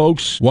hometown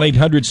folks,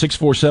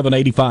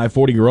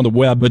 1-800-647-8540, or on the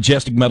web,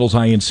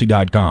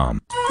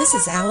 majesticmetalsinc.com. This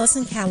is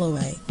Allison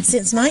Calloway.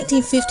 Since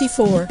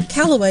 1954,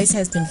 Calloway's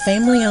has been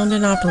family-owned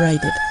and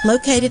operated.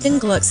 Located in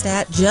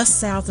Gluckstadt, just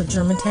south of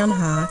Germantown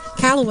High,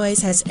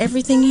 Calloway's has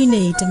everything you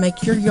need to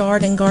make your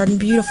yard and garden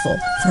beautiful,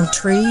 from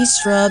trees,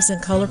 shrubs,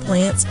 and color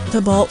plants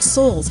to bulk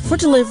soils for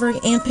delivery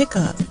and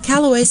pickup.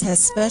 Calloway's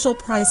has special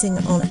pricing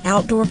on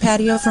outdoor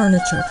patio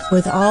furniture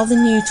with all the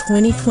new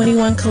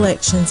 2021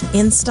 collections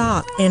in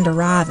stock and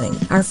arriving.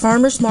 Our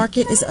farmers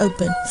market is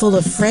open, full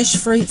of fresh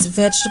fruits,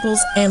 vegetables,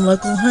 and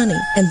local honey,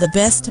 and the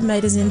best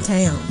tomatoes in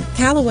town.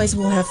 Calloway's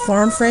will have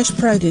farm fresh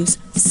produce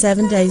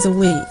 7 days a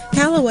week.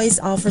 Calloway's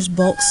offers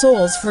bulk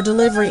soils for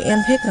delivery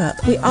and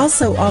pickup. We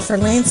also offer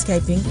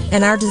landscaping,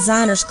 and our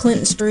designers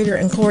Clinton Streeter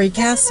and Corey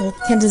Castle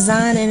can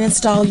design and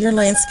install your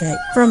landscape.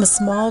 From a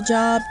small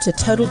job to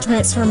total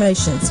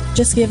transformations,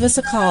 just give us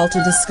a call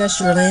to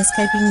discuss your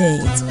landscaping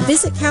needs.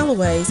 Visit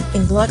Calloway's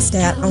in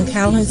Gluckstadt on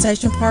Calhoun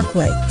Station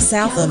Parkway,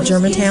 south of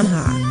Germantown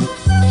High.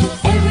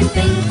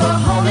 Everything for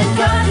home and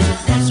garden,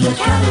 that's what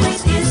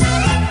Calloway's is.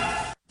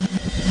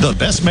 The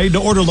best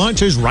made-to-order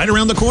lunch is right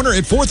around the corner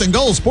at 4th and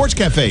Gold Sports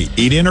Cafe.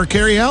 Eat in or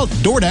carry out,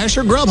 DoorDash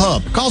or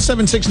Grubhub. Call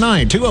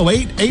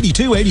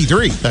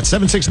 769-208-8283. That's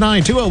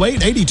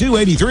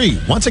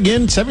 769-208-8283. Once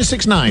again,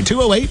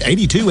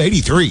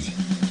 769-208-8283.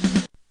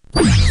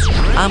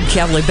 I'm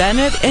Kelly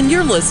Bennett, and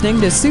you're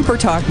listening to Super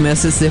Talk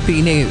Mississippi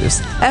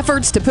News.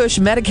 Efforts to push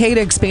Medicaid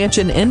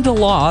expansion into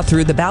law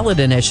through the ballot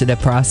initiative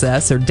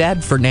process are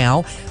dead for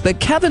now, but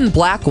Kevin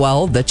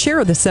Blackwell, the chair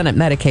of the Senate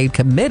Medicaid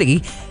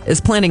Committee, is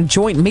planning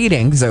joint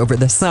meetings over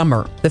the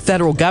summer. The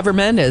federal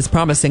government is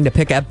promising to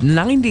pick up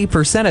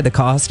 90% of the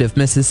cost if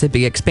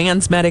Mississippi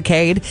expands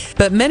Medicaid,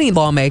 but many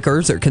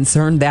lawmakers are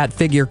concerned that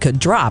figure could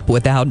drop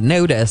without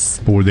notice.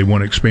 Or they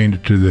want to expand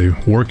it to the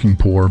working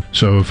poor.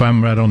 So if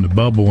I'm right on the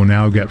bubble and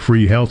now I've got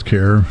free health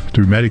care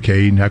through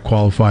Medicaid, and I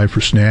qualify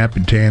for SNAP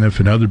and TANF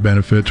and other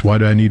benefits. Why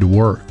do I need to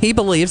work? He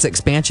believes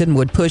expansion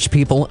would push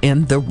people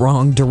in the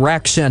wrong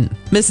direction.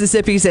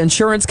 Mississippi's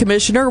insurance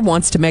commissioner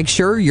wants to make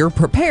sure you're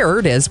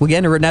prepared as we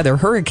enter another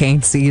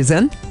hurricane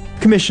season.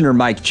 Commissioner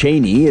Mike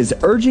Cheney is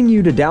urging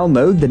you to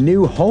download the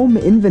new Home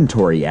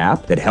Inventory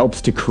app that helps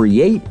to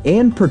create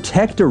and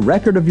protect a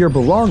record of your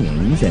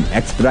belongings and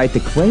expedite the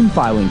claim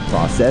filing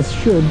process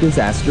should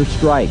disaster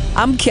strike.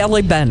 I'm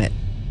Kelly Bennett.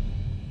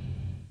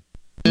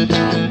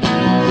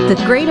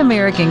 The Great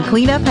American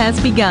Cleanup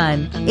has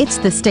begun. It's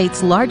the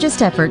state's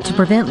largest effort to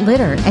prevent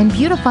litter and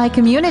beautify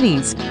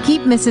communities.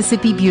 Keep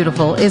Mississippi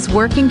Beautiful is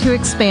working to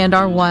expand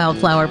our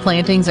wildflower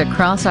plantings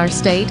across our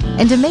state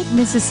and to make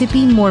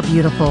Mississippi more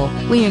beautiful.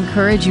 We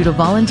encourage you to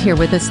volunteer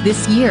with us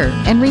this year.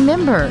 And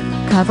remember,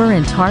 cover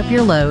and tarp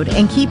your load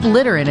and keep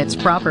litter in its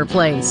proper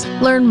place.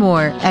 Learn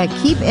more at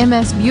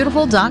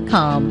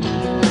keepmsbeautiful.com.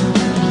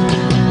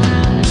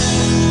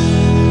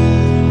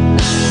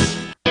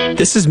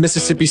 This is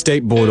Mississippi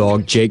State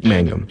Bulldog Jake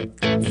Mangum.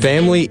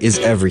 Family is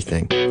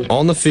everything.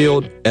 On the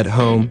field, at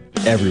home,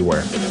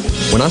 everywhere.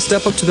 When I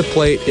step up to the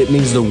plate, it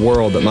means the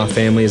world that my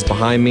family is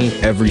behind me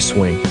every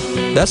swing.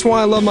 That's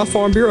why I love my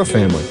Farm Bureau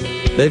family.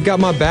 They've got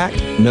my back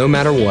no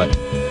matter what.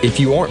 If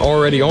you aren't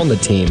already on the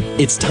team,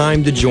 it's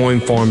time to join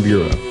Farm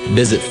Bureau.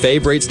 Visit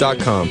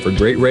favrates.com for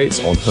great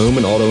rates on home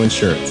and auto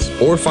insurance,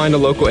 or find a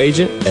local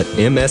agent at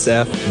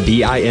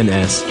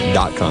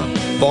msfbins.com.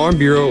 Farm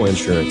Bureau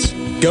Insurance.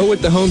 Go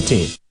with the home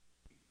team.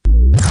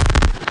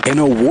 In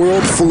a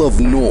world full of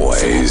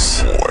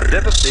noise,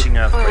 Devastating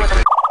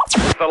earthquake.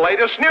 The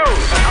latest news.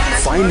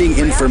 finding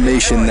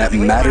information that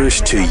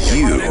matters to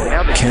you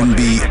can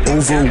be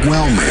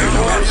overwhelming.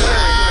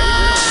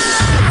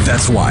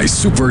 That's why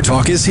Super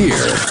Talk is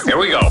here. Here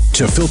we go.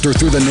 To filter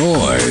through the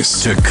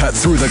noise, to cut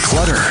through the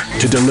clutter,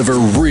 to deliver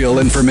real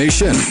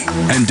information,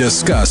 and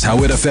discuss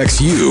how it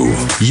affects you.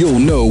 You'll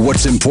know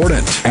what's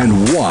important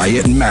and why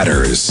it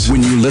matters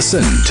when you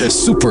listen to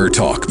Super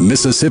Talk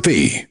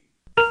Mississippi.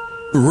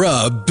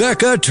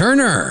 Rebecca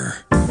Turner.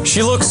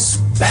 She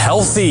looks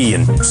healthy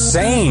and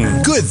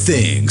sane. Good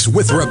Things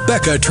with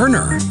Rebecca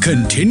Turner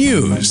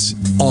continues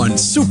on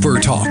Super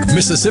Talk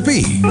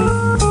Mississippi.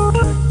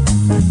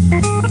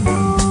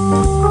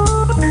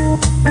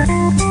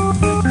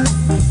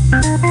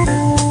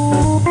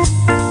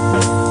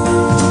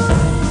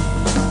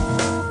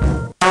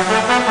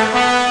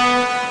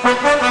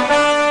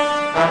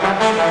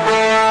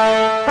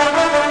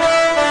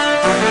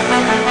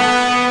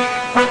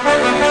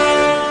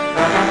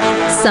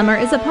 Summer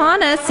is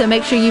upon us, so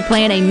make sure you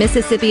plan a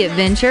Mississippi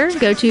adventure.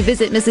 Go to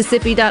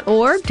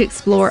visitmississippi.org to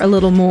explore a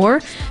little more.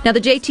 Now,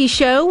 the JT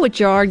Show with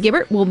Gerard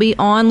Gibbert will be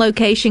on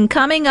location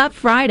coming up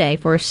Friday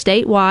for a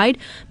statewide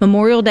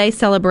Memorial Day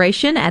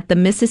celebration at the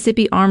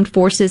Mississippi Armed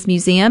Forces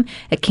Museum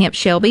at Camp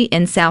Shelby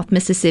in South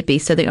Mississippi.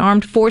 So the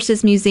Armed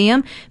Forces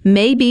Museum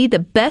may be the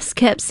best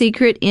kept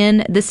secret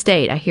in the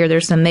state. I hear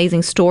there's some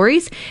amazing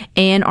stories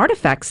and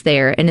artifacts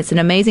there, and it's an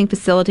amazing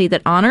facility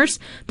that honors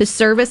the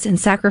service and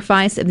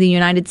sacrifice of the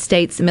United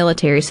States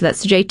military. So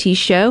that's the JT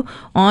Show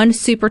on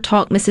Super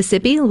Talk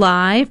Mississippi,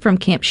 live from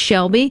Camp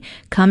Shelby,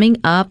 coming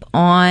up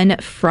on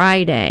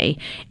Friday.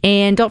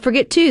 And don't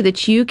forget, too,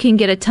 that you can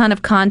get a ton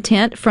of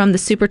content from the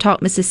Super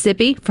Talk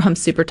Mississippi, the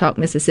Super Talk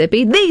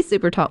Mississippi,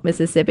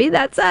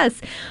 that's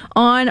us,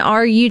 on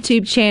our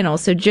YouTube channel.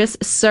 So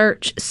just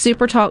search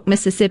Super Talk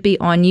Mississippi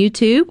on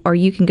YouTube, or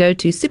you can go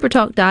to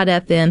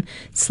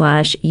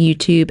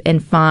supertalk.fm/YouTube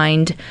and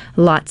find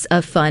lots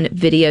of fun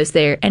videos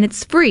there. And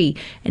it's free.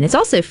 And it's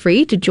also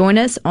free to join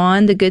us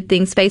on the Good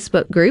Things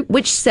Facebook group,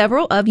 which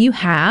several of you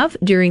have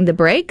during the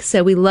break.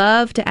 So we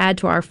love to add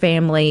to our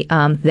family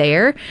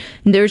there.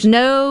 There's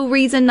no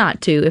reason not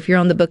to if you're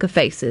on the Book of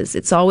Faces.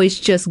 It's always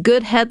just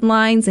good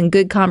headlines and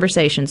good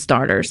conversation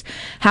starters.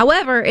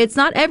 However, it's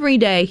not every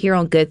day here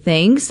on Good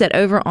Things that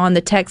over on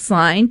the text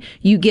line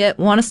you get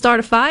want to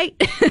start a fight.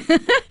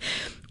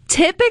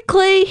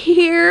 Typically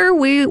here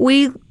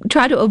we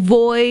try to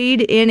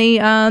avoid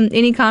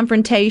any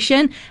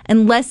confrontation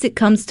unless it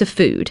comes to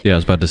food. Yeah, I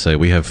was about to say,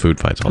 we have food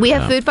fights all the time. We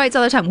have food fights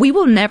all the time. We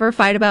will never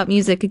fight about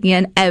music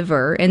again,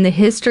 ever, in the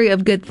history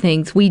of Good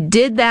Things. We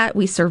did that.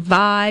 We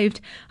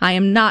survived. I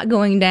am not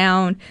going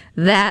down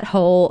that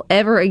hole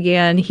ever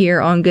again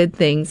here on Good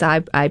Things.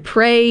 I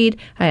prayed.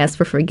 I asked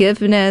for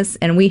forgiveness,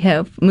 and we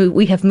have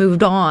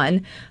moved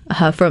on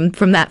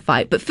from that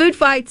fight. But food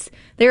fights,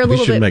 they're a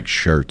little bit... We should make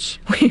shirts.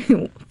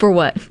 For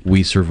what?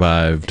 We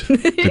survived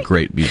the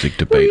great music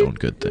debate on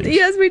Good Things.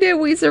 Yes, we did.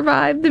 We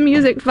survived the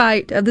music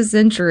fight of the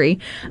century.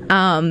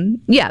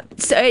 Yeah.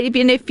 So,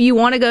 if you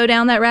want to go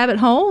down that rabbit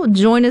hole,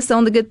 join us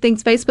on the Good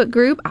Things Facebook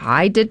group.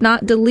 I did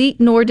not delete,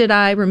 nor did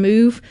I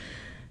remove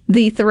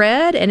the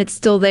thread, and it's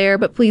still there.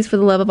 But please, for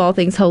the love of all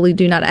things holy,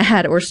 do not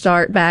add or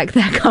start back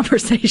that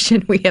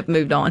conversation. We have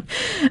moved on.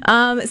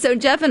 So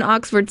Jeff in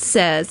Oxford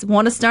says,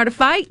 want to start a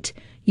fight?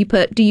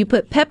 Do you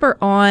put pepper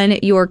on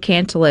your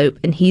cantaloupe?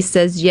 And he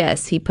says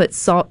yes. He puts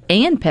salt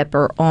and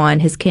pepper on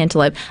his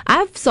cantaloupe.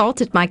 I've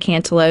salted my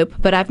cantaloupe,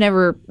 but I've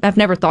never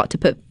thought to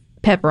put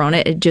pepper on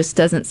it. It just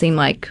doesn't seem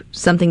like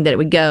something that it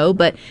would go,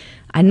 but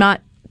I'm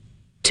not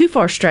too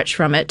far stretched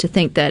from it to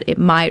think that it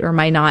might or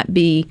might not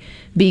be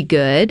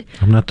good.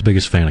 I'm not the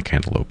biggest fan of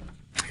cantaloupe.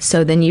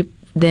 So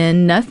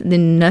then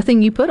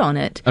nothing you put on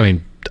it. I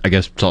mean, I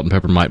guess salt and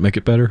pepper might make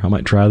it better. I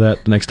might try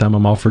that the next time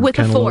I'm offered With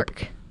cantaloupe. a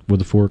fork.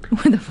 With a fork.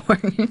 With a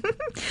fork.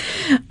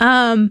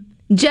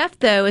 Jeff,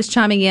 though, is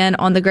chiming in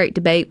on the great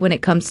debate when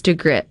it comes to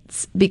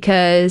grits,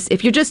 because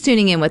if you're just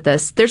tuning in with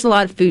us, there's a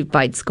lot of food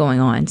fights going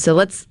on. So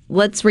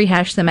let's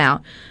rehash them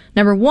out.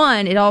 Number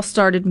one, it all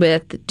started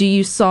with, do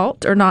you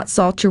salt or not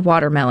salt your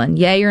watermelon?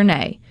 Yay or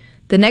nay?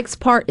 The next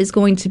part is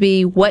going to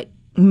be what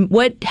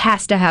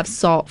has to have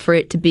salt for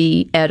it to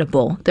be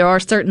edible. There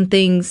are certain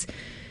things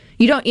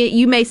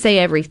you may say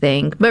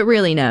everything, but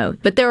really no.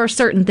 But there are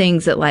certain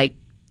things that, like,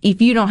 if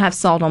you don't have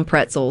salt on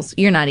pretzels,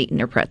 you're not eating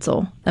your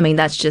pretzel. I mean,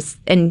 that's just,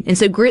 and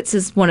so grits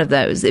is one of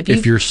those.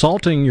 If you're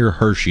salting your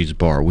Hershey's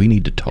bar, we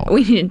need to talk.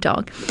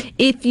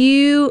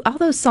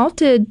 Although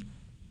salted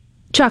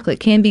chocolate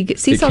can be good.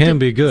 Can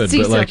be good,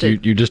 but like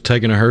you're just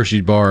taking a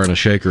Hershey's bar and a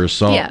shaker of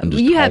salt. Yeah, and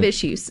just you have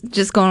issues.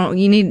 Just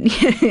you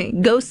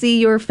need, go see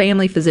your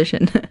family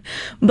physician.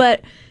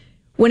 But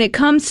when it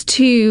comes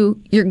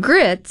to your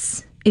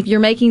grits, if you're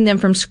making them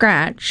from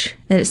scratch,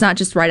 and it's not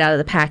just right out of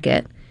the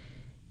packet,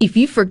 if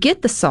you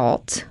forget the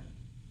salt,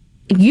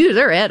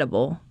 they're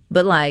edible,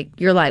 but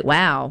you're like,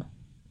 wow,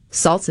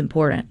 salt's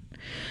important.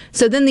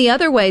 So then the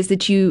other ways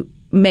that you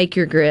make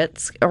your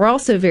grits are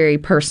also very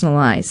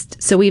personalized.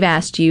 So we've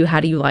asked you,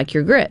 how do you like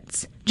your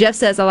grits? Jeff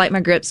says, I like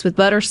my grits with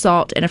butter,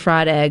 salt, and a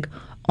fried egg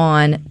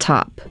on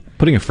top.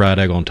 Putting a fried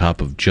egg on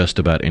top of just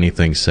about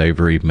anything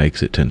savory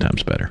makes it 10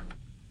 times better.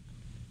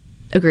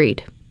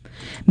 Agreed.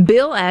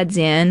 Bill adds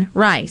in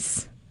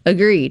rice.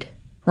 Agreed.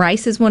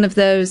 Rice is one of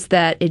those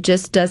that it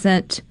just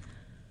doesn't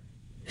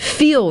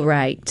feel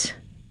right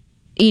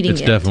eating it.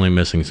 It's definitely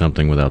missing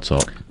something without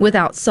salt.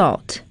 Without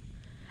salt.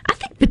 I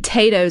think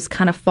potatoes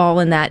kind of fall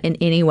in that in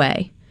any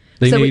way.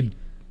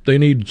 They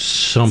need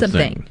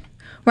something.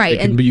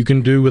 Right. You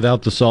can do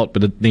without the salt,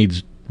 but it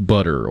needs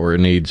butter or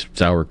it needs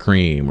sour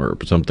cream or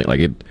something.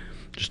 Like it,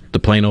 just the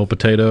plain old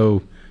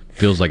potato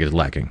feels like it's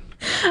lacking.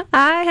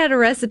 I had a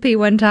recipe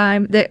one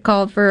time that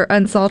called for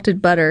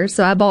unsalted butter,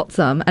 so I bought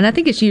some. And I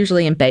think it's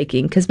usually in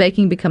baking, because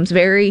baking becomes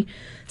very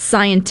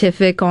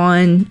scientific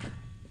on,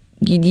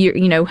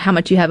 how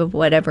much you have of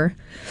whatever.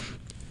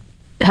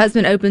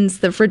 Husband opens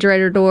the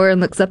refrigerator door and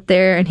looks up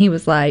there, and he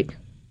was like,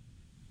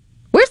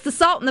 where's the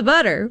salt and the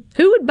butter?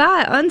 Who would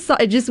buy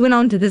unsalted? It just went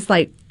on to this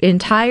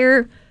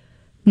entire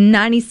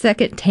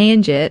 90-second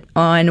tangent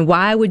on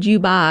why would you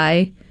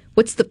buy,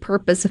 what's the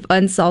purpose of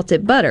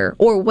unsalted butter,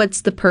 or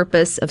what's the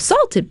purpose of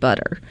salted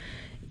butter?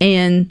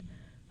 And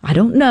I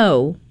don't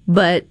know,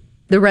 but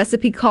the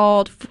recipe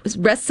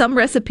some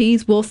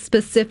recipes will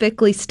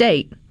specifically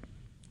state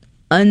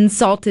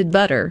unsalted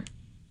butter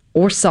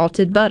or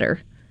salted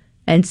butter.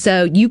 And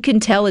so you can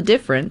tell a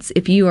difference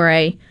if you are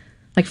a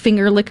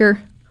finger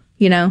licker,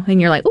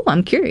 and you're like, oh,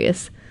 I'm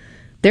curious.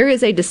 There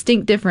is a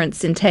distinct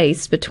difference in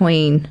taste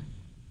between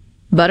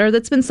butter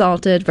that's been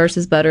salted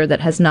versus butter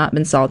that has not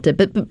been salted.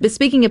 But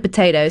speaking of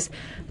potatoes,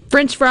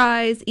 French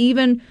fries,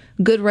 even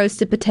good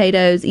roasted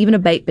potatoes, even a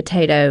baked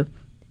potato,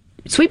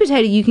 sweet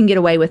potato you can get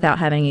away without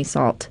having any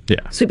salt.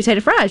 Yeah. Sweet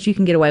potato fries you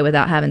can get away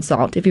without having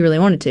salt if you really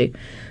wanted to.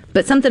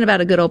 But something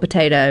about a good old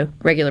potato,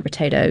 regular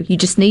potato, you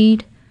just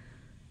need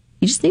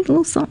a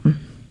little something.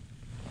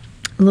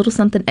 A little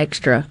something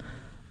extra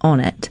on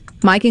it.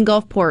 Mike in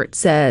Gulfport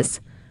says,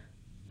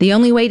 the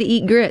only way to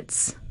eat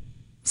grits,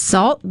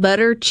 salt,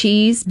 butter,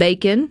 cheese,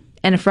 bacon,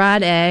 and a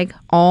fried egg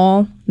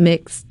all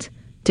mixed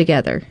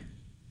together.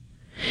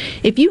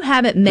 If you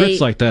haven't made...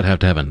 Grits like that have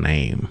to have a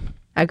name.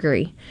 I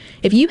agree.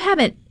 If you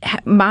haven't...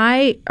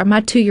 My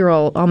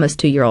 2-year-old, almost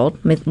 2-year-old,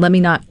 let me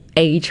not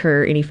age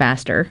her any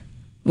faster.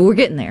 We're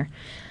getting there.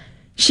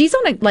 She's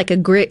on a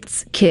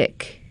grits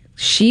kick.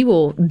 She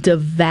will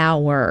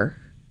devour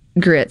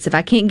grits. If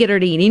I can't get her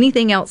to eat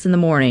anything else in the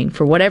morning,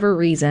 for whatever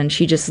reason,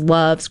 she just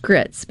loves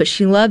grits. But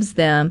she loves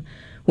them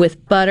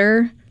with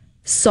butter,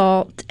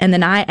 salt, and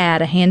then I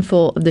add a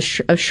handful of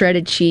of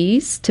shredded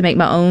cheese to make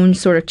my own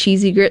sort of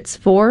cheesy grits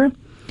for her.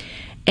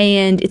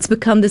 And it's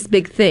become this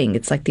big thing.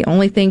 It's like the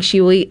only thing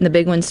she will eat, and the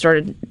big one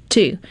started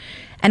too.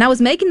 And I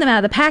was making them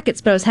out of the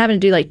packets, but I was having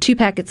to do 2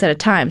 packets at a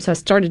time. So I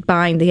started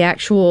buying the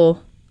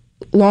actual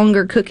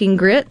longer cooking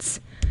grits.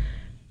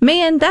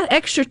 Man, that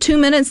extra 2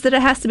 minutes that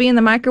it has to be in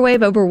the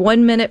microwave over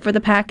 1 minute for the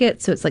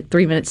packet, so it's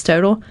 3 minutes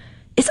total.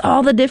 It's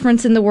all the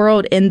difference in the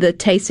world in the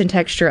taste and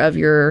texture of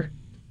your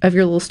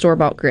little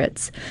store-bought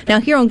grits. Now,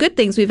 here on Good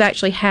Things, we've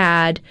actually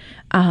had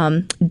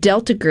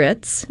Delta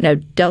grits.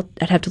 No,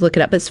 I'd have to look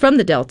it up. But it's from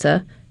the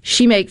Delta.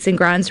 She makes and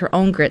grinds her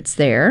own grits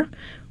there.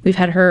 We've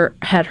had her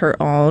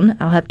on.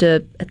 I'll have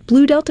to...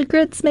 Blue Delta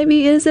grits,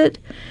 maybe, is it?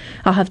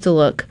 I'll have to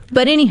look.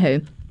 But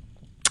anywho,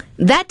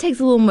 that takes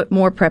a little bit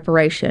more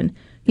preparation.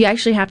 You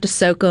actually have to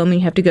soak them, and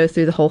you have to go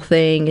through the whole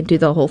thing and do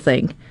the whole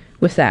thing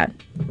with that.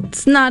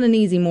 It's not an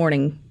easy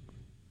morning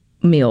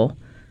meal.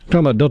 Talking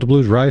about Delta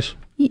Blues rice?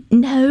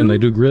 No. And they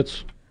do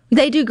grits?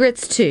 They do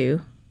grits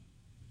too.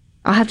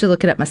 I'll have to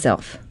look it up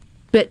myself.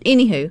 But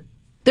anywho,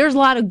 there's a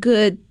lot of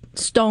good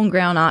stone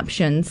ground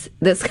options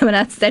that's coming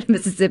out of the state of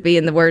Mississippi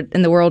in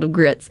the world of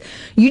grits.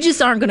 You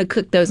just aren't going to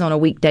cook those on a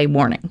weekday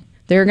morning.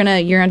 You're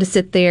going to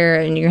sit there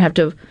and you're going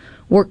to have to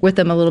work with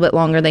them a little bit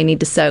longer. They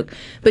need to soak.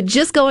 But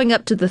just going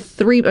up to the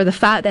 3 or the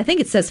 5, I think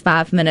it says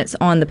 5 minutes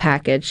on the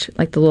package,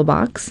 like the little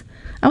box.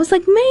 I was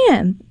like,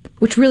 man,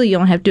 which really you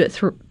don't have to do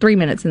it 3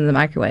 minutes in the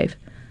microwave.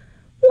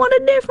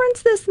 What a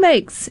difference this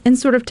makes in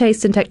sort of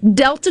taste and texture.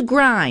 Delta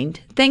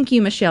Grind. Thank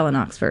you, Michelle in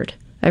Oxford.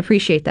 I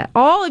appreciate that.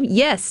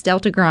 Yes,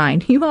 Delta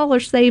Grind. You all are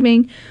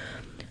saving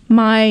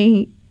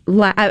my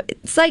life.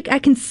 It's like I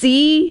can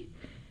see,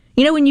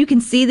 when you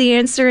can see the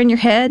answer in your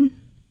head,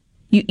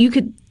 you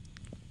could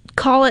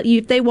call it,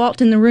 if they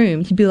walked in the room,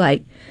 you'd be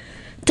like,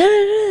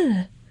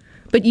 da-da-da.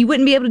 But you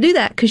wouldn't be able to do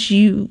that because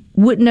you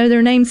wouldn't know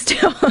their name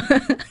still.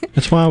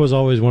 That's why I was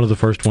always one of the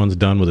first ones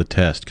done with a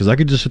test, because I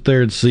could just sit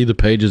there and see the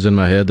pages in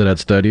my head that I'd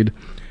studied.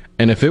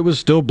 And if it was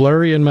still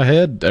blurry in my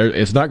head,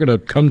 it's not going to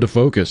come to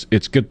focus.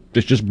 It's good.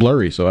 It's just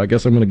blurry. So I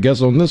guess I'm going to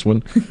guess on this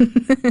one.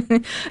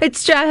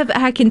 It's true.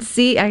 I can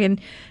see. I can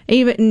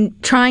even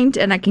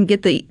and I can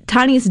get the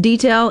tiniest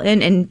detail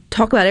and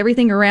talk about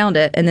everything around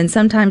it. And then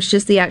sometimes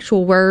just the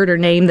actual word or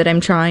name that I'm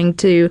trying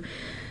to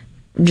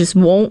just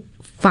won't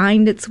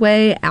find its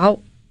way out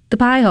the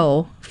pie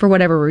hole for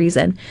whatever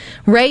reason.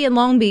 Ray in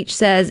Long Beach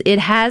says it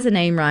has a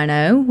name,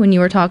 Rhino, when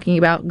you were talking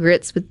about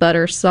grits with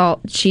butter,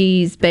 salt,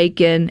 cheese,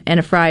 bacon, and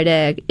a fried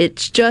egg.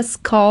 It's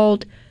just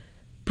called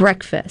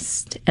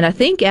breakfast. And I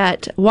think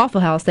at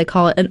Waffle House they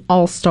call it an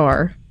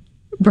all-star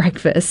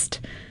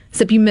breakfast,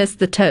 except you missed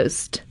the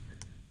toast.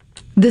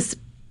 The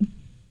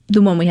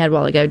one we had a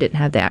while ago didn't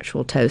have the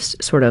actual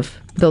toast sort of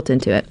built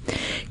into it.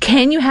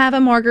 Can you have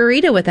a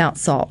margarita without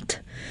salt?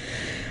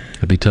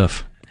 That'd be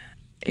tough.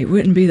 It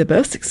wouldn't be the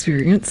best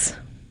experience.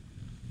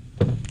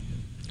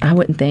 I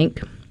wouldn't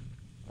think.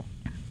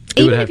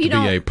 It would have to be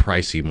a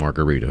pricey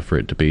margarita for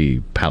it to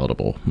be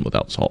palatable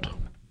without salt.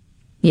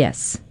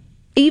 Yes.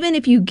 Even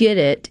if you get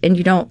it and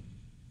you don't,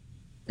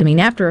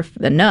 after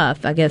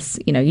enough, I guess,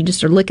 you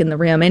just are licking the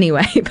rim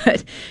anyway.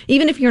 But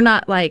even if you're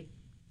not like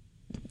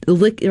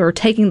or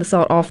taking the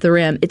salt off the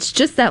rim, it's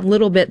just that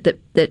little bit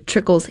that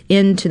trickles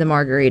into the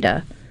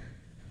margarita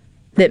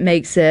that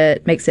makes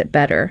it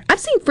better.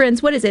 I've seen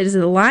friends, what is it? Is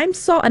it lime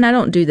salt? And I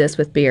don't do this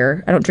with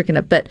beer. I don't drink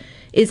enough. But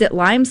is it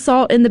lime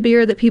salt in the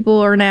beer that people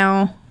are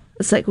now,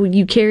 it's like when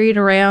you carry it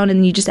around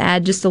and you just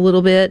add just a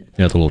little bit?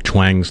 Yeah, the little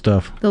twang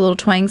stuff. The little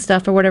twang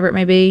stuff or whatever it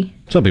may be.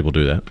 Some people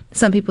do that.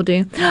 Some people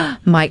do.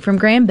 Mike from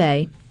Grand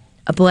Bay,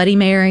 a Bloody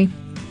Mary.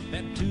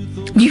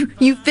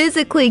 You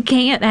physically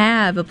can't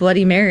have a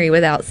Bloody Mary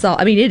without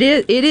salt.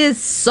 It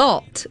is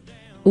salt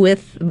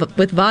with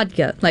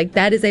vodka. Like,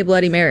 that is a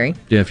Bloody Mary.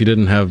 Yeah, if you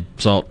didn't have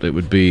salt, it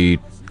would be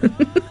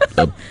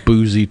a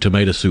boozy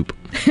tomato soup.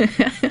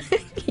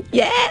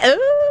 Yeah.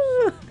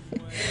 Ooh.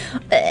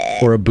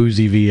 Or a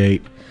boozy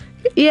V8.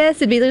 Yes,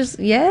 it'd be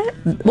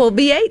Well,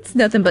 V8's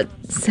nothing but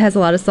has a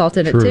lot of salt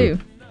in it too.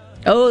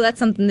 Oh, that's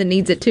something that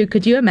needs it too.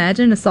 Could you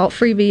imagine a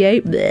salt-free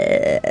V8?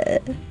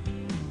 Bleh.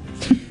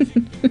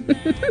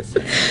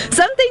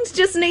 Some things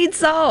just need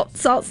salt.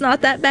 Salt's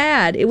not that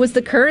bad. It was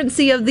the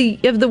currency of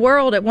the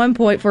world at one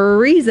point for a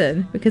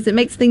reason, because it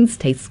makes things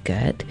taste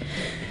good.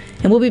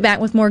 And we'll be back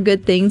with more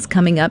good things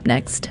coming up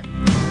next.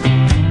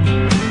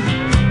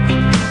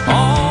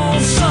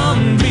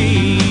 On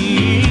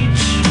beach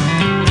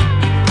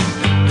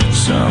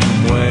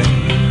somewhere.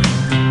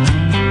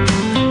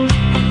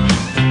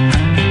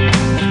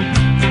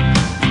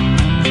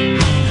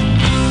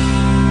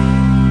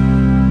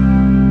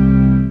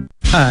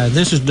 Hi,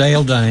 this is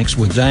Dale Danks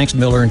with Danks,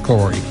 Miller &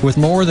 Corey. With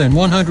more than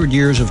 100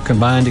 years of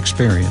combined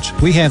experience,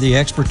 we have the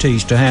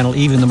expertise to handle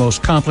even the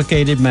most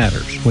complicated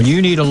matters. When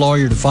you need a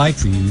lawyer to fight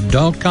for you,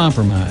 don't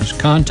compromise.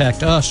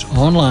 Contact us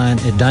online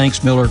at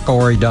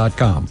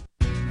danksmillercorey.com.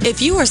 If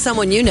you or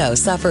someone you know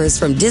suffers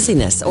from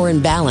dizziness or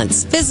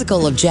imbalance,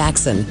 Physical of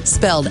Jackson,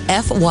 spelled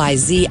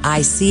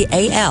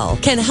F-Y-Z-I-C-A-L,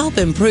 can help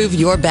improve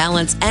your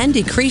balance and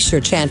decrease your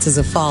chances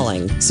of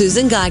falling.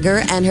 Susan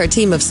Geiger and her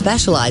team of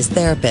specialized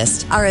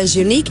therapists are as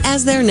unique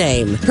as their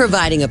name,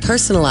 providing a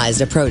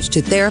personalized approach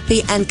to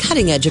therapy and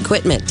cutting-edge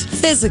equipment.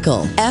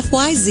 Physical,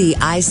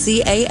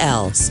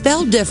 F-Y-Z-I-C-A-L,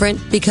 spelled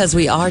different because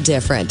we are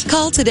different.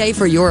 Call today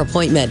for your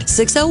appointment,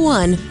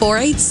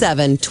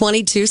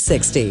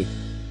 601-487-2260.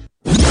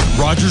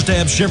 Rogers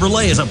Dabbs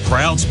Chevrolet is a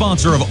proud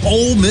sponsor of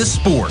Ole Miss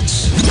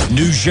Sports.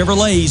 New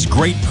Chevrolets,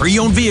 great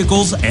pre-owned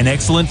vehicles, an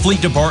excellent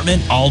fleet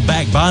department, all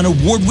backed by an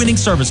award-winning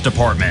service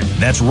department.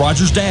 That's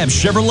Rogers Dabbs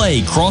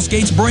Chevrolet,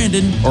 Crossgates,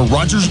 Brandon, or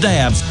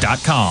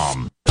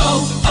RogersDabbs.com.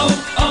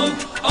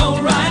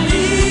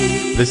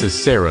 O'Reilly. This is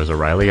Sarah's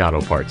O'Reilly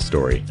Auto Parts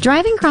story.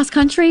 Driving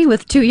cross-country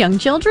with 2 young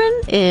children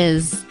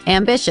is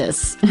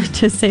ambitious,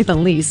 to say the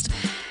least.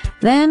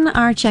 Then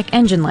our check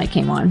engine light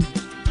came on.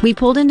 We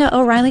pulled into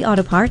O'Reilly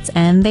Auto Parts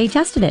and they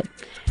tested it.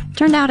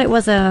 Turned out it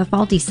was a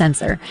faulty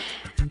sensor.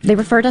 They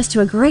referred us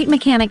to a great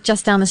mechanic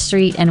just down the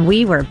street and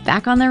we were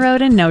back on the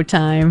road in no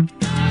time.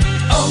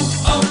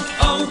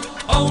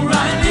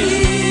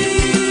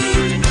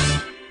 O'Reilly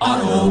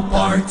Auto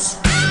Parts.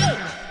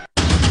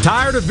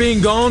 Tired of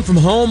being gone from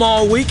home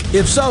all week?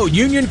 If so,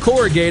 Union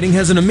Corrugating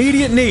has an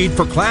immediate need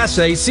for Class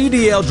A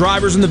CDL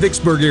drivers in the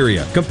Vicksburg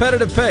area.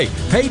 Competitive pay,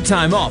 paid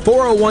time off,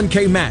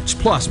 401k match,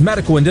 plus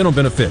medical and dental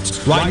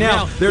benefits. Right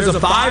now, there's a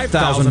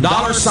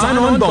 $5,000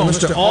 sign-on bonus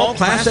to all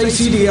Class A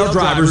CDL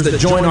drivers that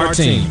join our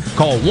team.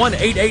 Call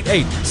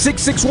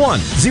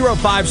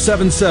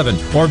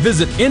 1-888-661-0577 or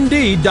visit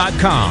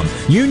Indeed.com.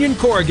 Union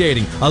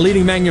Corrugating, a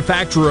leading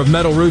manufacturer of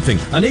metal roofing,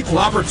 an equal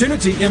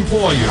opportunity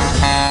employer.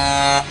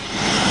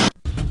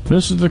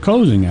 This is the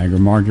closing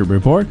agri-market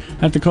report.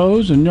 At the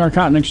close, the New York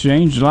Cotton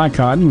Exchange, July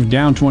cotton was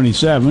down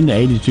 27 to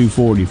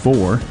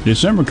 82.44.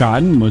 December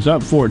cotton was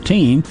up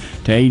 14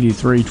 to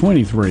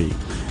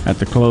 83.23. At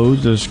the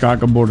close, the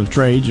Chicago Board of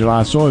Trade,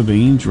 July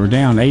soybeans were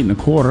down 8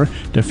 1/4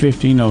 to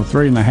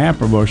 15.03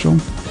 per bushel.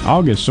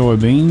 August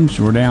soybeans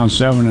were down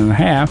 7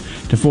 1/2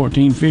 to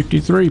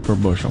 14.53 per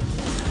bushel.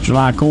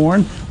 July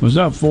corn was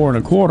up 4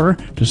 1/4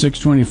 to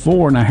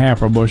 6.24 1/2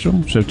 per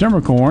bushel.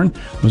 September corn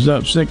was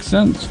up 6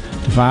 cents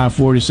to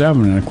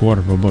 5.47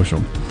 1/4 per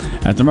bushel.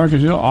 At the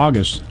Mercantile,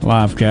 August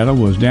live cattle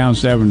was down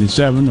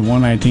 77 to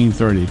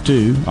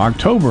 119.32.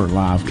 October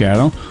live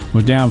cattle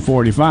was down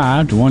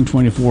 45 to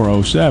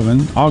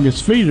 124.07.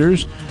 August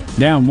feeders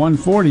down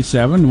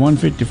 147 to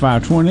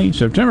 155.20.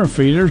 September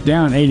feeders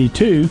down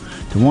 82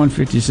 to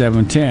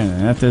 157.10.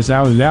 And at this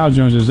hour, the Dow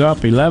Jones is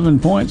up 11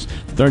 points,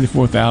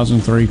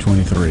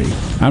 34,323.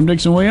 I'm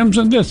Dixon Williams,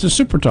 and this is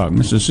Super Talk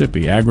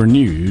Mississippi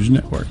Agri-News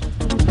Network.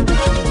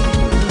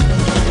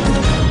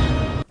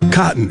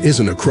 Cotton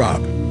isn't a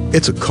crop,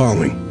 it's a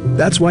calling.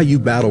 That's why you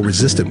battle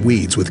resistant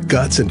weeds with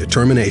guts and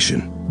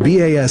determination.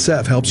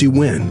 BASF helps you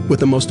win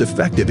with the most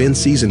effective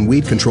in-season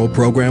weed control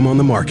program on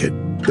the market.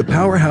 The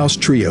powerhouse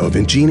trio of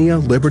Ingenia,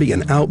 Liberty,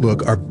 and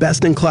Outlook are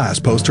best-in-class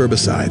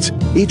post-herbicides,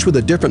 each with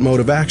a different mode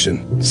of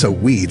action, so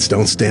weeds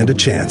don't stand a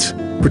chance.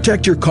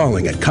 Protect your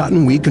calling at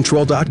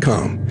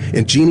cottonweedcontrol.com.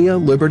 Ingenia,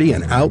 Liberty,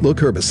 and Outlook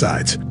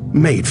herbicides,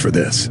 made for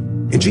this.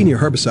 Ingenia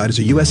herbicide is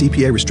a U.S.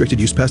 EPA restricted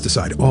use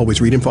pesticide. Always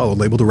read and follow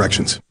label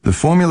directions. The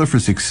formula for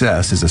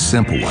success is a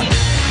simple one.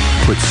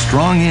 Put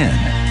strong in,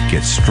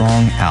 get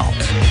strong out.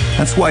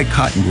 That's why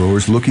cotton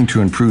growers looking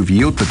to improve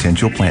yield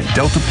potential plant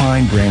Delta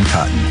Pine brand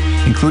cotton,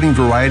 including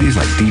varieties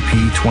like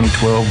DP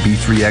 2012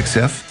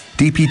 B3XF,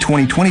 DP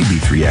 2020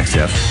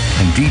 B3XF,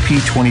 and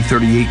DP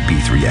 2038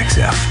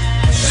 B3XF.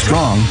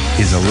 Strong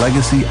is a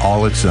legacy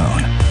all its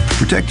own.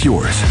 Protect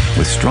yours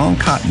with strong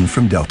cotton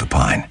from Delta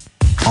Pine.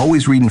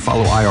 Always read and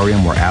follow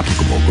IRM where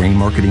applicable, grain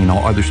marketing, and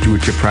all other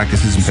stewardship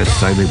practices and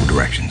pesticide label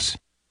directions.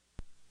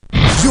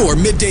 Your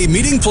midday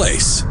meeting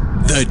place.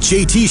 The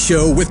JT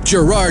Show with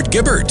Gerard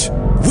Gibbert.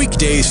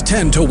 Weekdays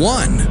 10 to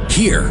 1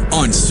 here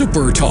on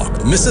Super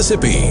Talk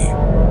Mississippi.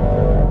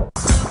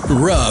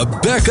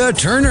 Rebecca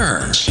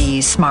Turner.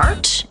 She's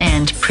smart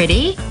and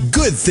pretty.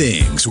 Good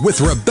Things with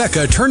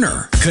Rebecca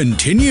Turner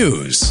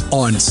continues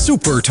on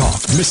Super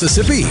Talk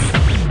Mississippi.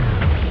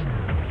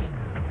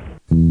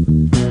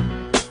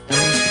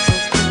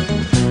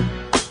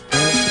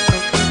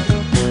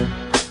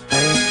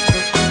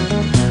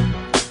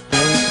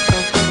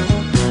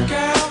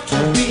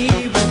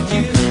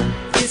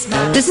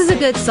 This is a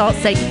good salt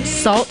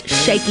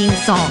shaking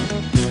song.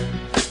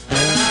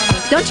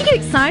 Don't you get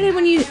excited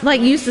when you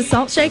use the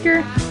salt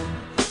shaker?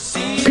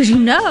 Because you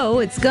know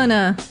it's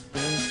gonna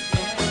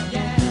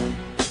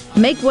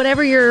make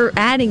whatever you're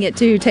adding it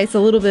to taste a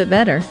little bit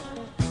better.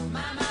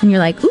 And you're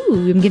like,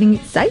 ooh, I'm getting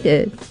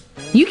excited.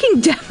 You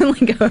can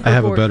definitely go overboard. I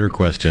have a better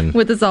question.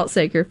 With the salt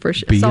shaker for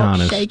sure. Be salt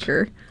honest.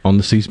 Shaker. On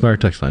the C Spire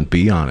text line,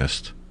 be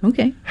honest.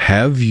 Okay.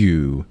 Have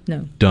you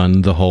No.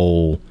 done the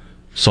whole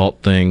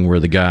salt thing where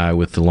the guy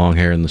with the long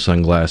hair and the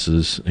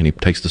sunglasses, and he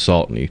takes the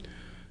salt and he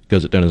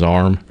goes it down his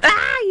arm?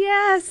 Ah,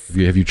 yes.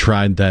 Have you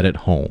tried that at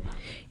home?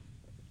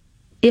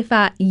 If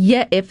there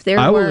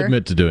I were... will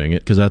admit to doing it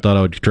because I thought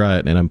I would try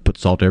it, and I put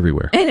salt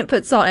everywhere. And it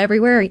puts salt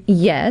everywhere,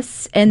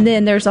 yes. And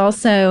then there's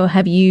also,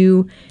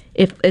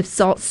 if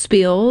salt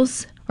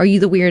spills, are you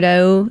the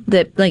weirdo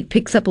that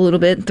picks up a little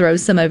bit and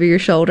throws some over your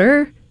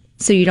shoulder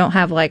so you don't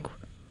have I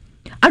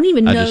don't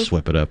even know. I just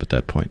sweep it up at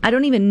that point. I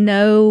don't even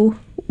know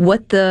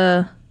what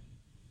the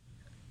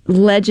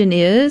legend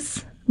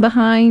is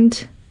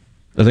behind.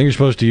 I think you're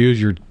supposed to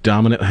use your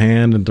dominant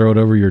hand and throw it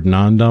over your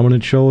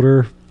non-dominant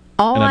shoulder.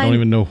 And I don't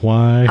even know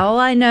why. All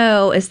I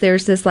know is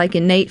there's this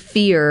innate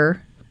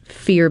fear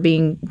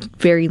being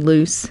very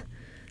loose,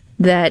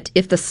 that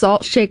if the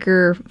salt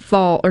shaker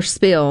fall or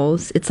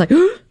spills, it's like,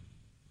 you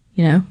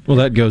know. Well,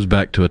 that goes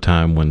back to a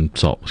time when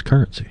salt was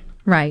currency.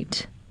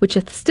 Right. Which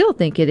I still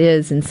think it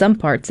is in some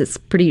parts.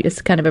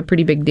 It's kind of a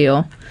pretty big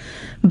deal.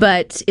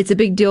 But it's a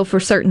big deal for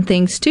certain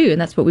things too,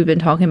 and that's what we've been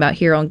talking about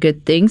here on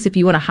Good Things. If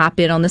you want to hop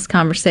in on this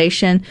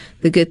conversation,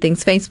 the Good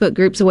Things Facebook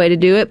group's a way to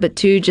do it, but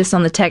too, just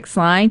on the text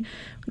line.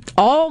 It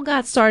all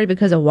got started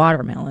because of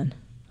watermelon,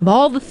 of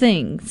all the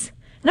things.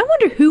 And I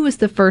wonder who was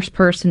the first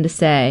person to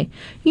say,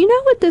 you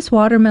know what this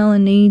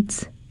watermelon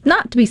needs?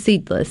 Not to be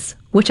seedless.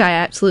 which I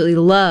absolutely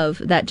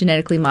love that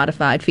genetically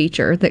modified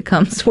feature that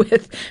comes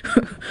with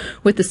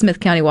the Smith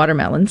County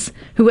watermelons.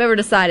 Whoever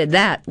decided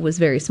that was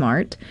very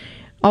smart.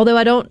 Although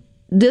I don't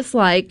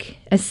dislike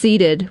a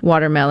seeded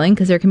watermelon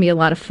because there can be a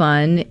lot of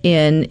fun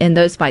in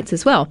those fights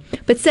as well.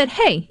 But said,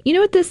 hey, you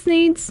know what this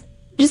needs?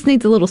 Just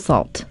needs a little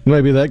salt.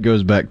 Maybe that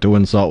goes back to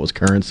when salt was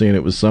currency and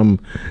it was some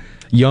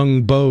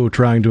young beau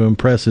trying to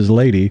impress his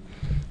lady.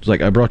 It's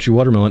like, I brought you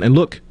watermelon, and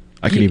look,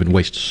 I can even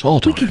waste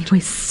salt on it. We can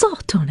waste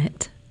salt on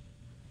it.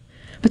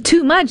 But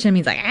too much, I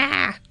mean, it's like,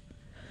 ah.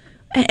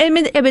 I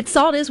mean, but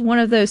salt is one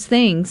of those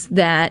things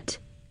that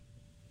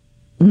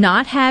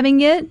not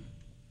having it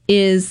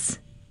is,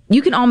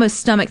 you can almost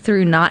stomach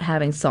through not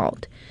having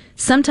salt.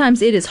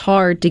 Sometimes it is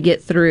hard to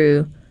get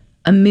through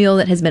a meal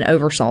that has been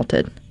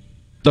oversalted.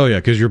 Oh, yeah,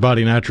 because your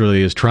body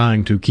naturally is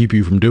trying to keep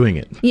you from doing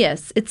it.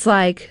 Yes, it's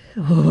like,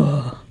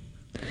 oh.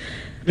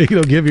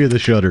 It'll give you the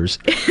shudders.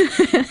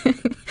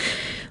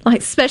 Like,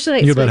 especially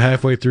like you're about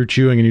halfway through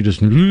chewing and you just...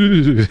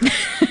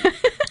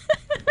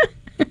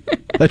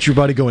 That's your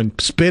body going,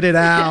 spit it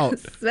out.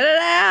 Spit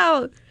it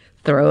out.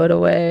 Throw it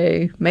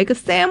away. Make a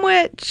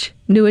sandwich.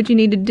 Do what you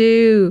need to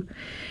do.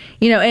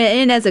 You know,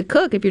 and as a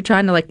cook, if you're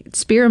trying to, like,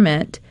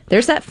 experiment,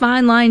 there's that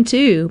fine line,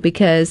 too,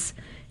 because...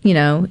 You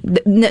know,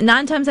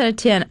 9 times out of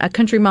 10, a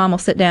country mom will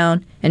sit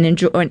down and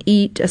enjoy and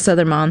eat a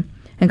Southern mom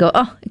and go,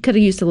 oh, it could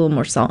have used a little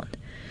more salt.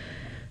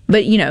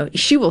 But, you know,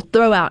 she will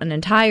throw out an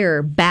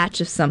entire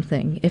batch of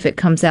something if it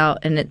comes out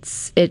and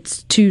it's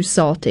too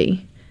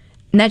salty.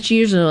 And that's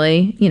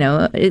usually, you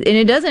know, and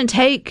it doesn't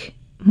take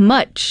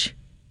much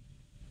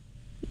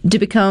to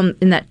become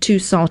in that too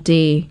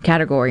salty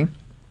category.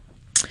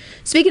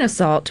 Speaking of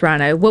salt,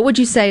 Rhino, what would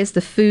you say is the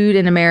food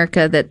in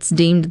America that's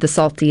deemed the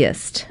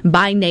saltiest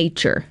by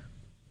nature?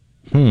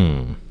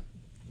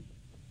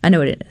 I know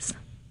what it is.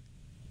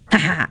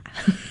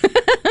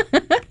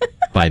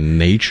 By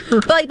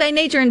nature? Like by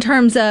nature in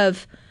terms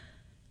of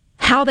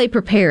how they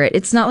prepare it.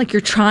 It's not like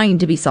you're trying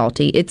to be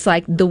salty. It's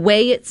like the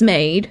way it's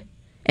made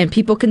and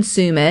people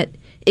consume it,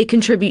 it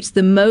contributes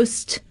the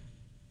most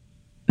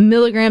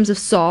milligrams of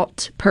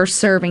salt per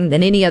serving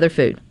than any other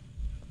food.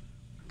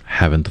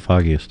 Haven't the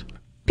foggiest.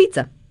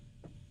 Pizza.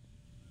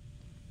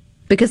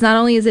 Because not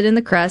only is it in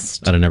the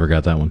crust, I'd have never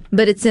got that one.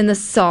 But it's in the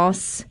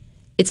sauce.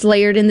 It's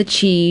layered in the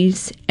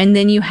cheese, and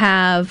then you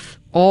have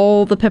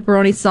all the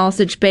pepperoni,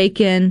 sausage,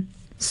 bacon,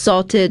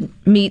 salted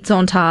meats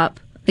on top.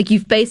 Like,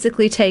 you've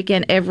basically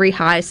taken every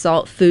high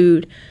salt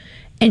food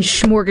and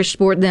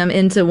smorgasbord them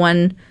into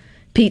one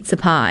pizza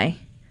pie.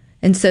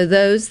 And so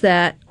those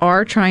that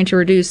are trying to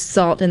reduce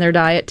salt in their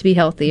diet to be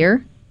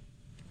healthier,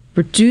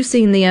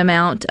 reducing the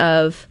amount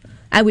of,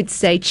 I would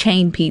say,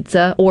 chain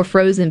pizza or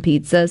frozen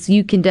pizza, so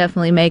you can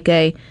definitely make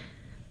a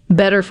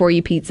better for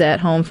you pizza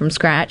at home from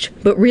scratch.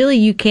 But really,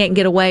 you can't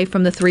get away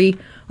from the 3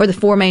 or the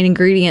 4 main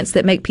ingredients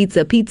that make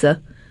pizza pizza,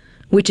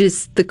 which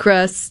is the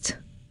crust,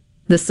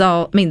 the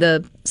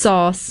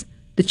sauce,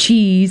 the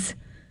cheese,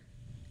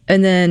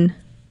 and then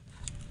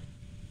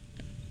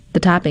the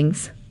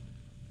toppings.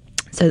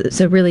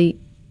 So really,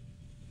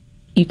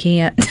 you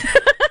can't.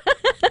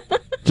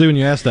 See, when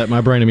you asked that, my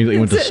brain immediately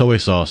went to soy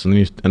sauce,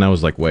 and I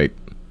was like, wait.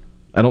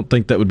 I don't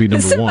think that would be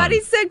number one.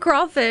 Somebody said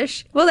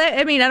crawfish. Well,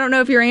 I don't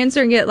know if you're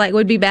answering it like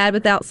would be bad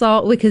without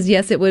salt, because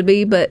yes, it would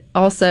be, but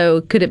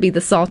also could it be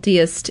the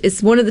saltiest?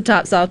 It's one of the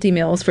top salty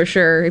meals for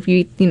sure if you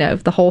eat,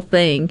 the whole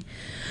thing.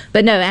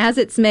 But no, as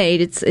it's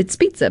made, it's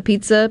pizza.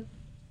 Pizza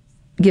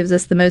gives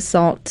us the most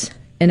salt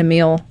in a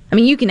meal. I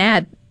mean, you can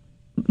add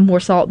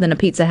more salt than a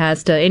pizza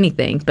has to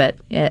anything, but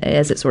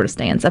as it sort of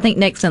stands. I think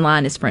next in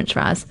line is French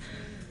fries.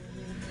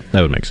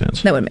 That would make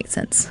sense. That would make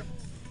sense.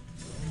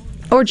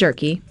 Or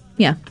jerky.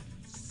 Yeah.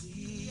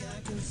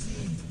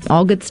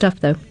 All good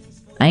stuff, though.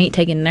 I ain't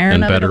taking none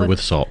and of it. And better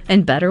with salt.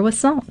 And better with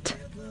salt.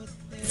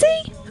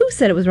 See? Who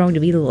said it was wrong to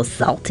be a little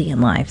salty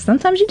in life?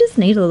 Sometimes you just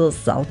need a little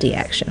salty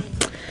action.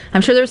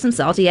 I'm sure there's some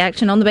salty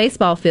action on the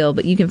baseball field,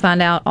 but you can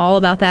find out all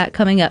about that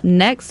coming up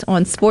next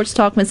on Sports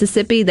Talk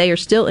Mississippi. They are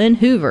still in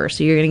Hoover,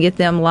 so you're going to get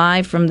them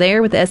live from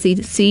there with the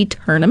SEC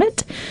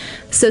tournament.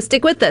 So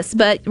stick with us.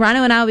 But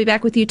Rhino and I will be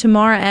back with you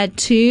tomorrow at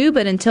 2.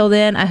 But until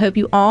then, I hope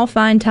you all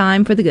find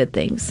time for the good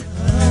things.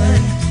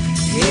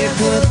 Yeah,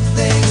 good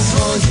things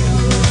for you.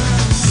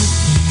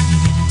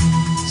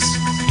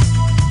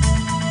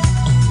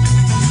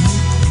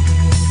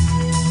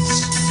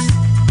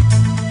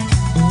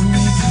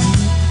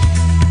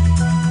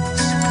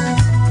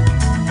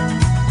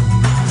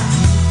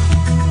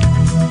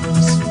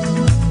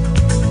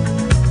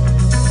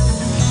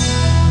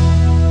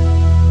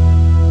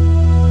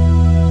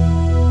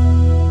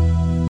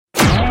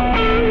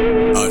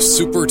 A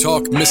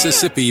SuperTalk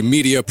Mississippi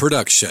media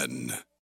production.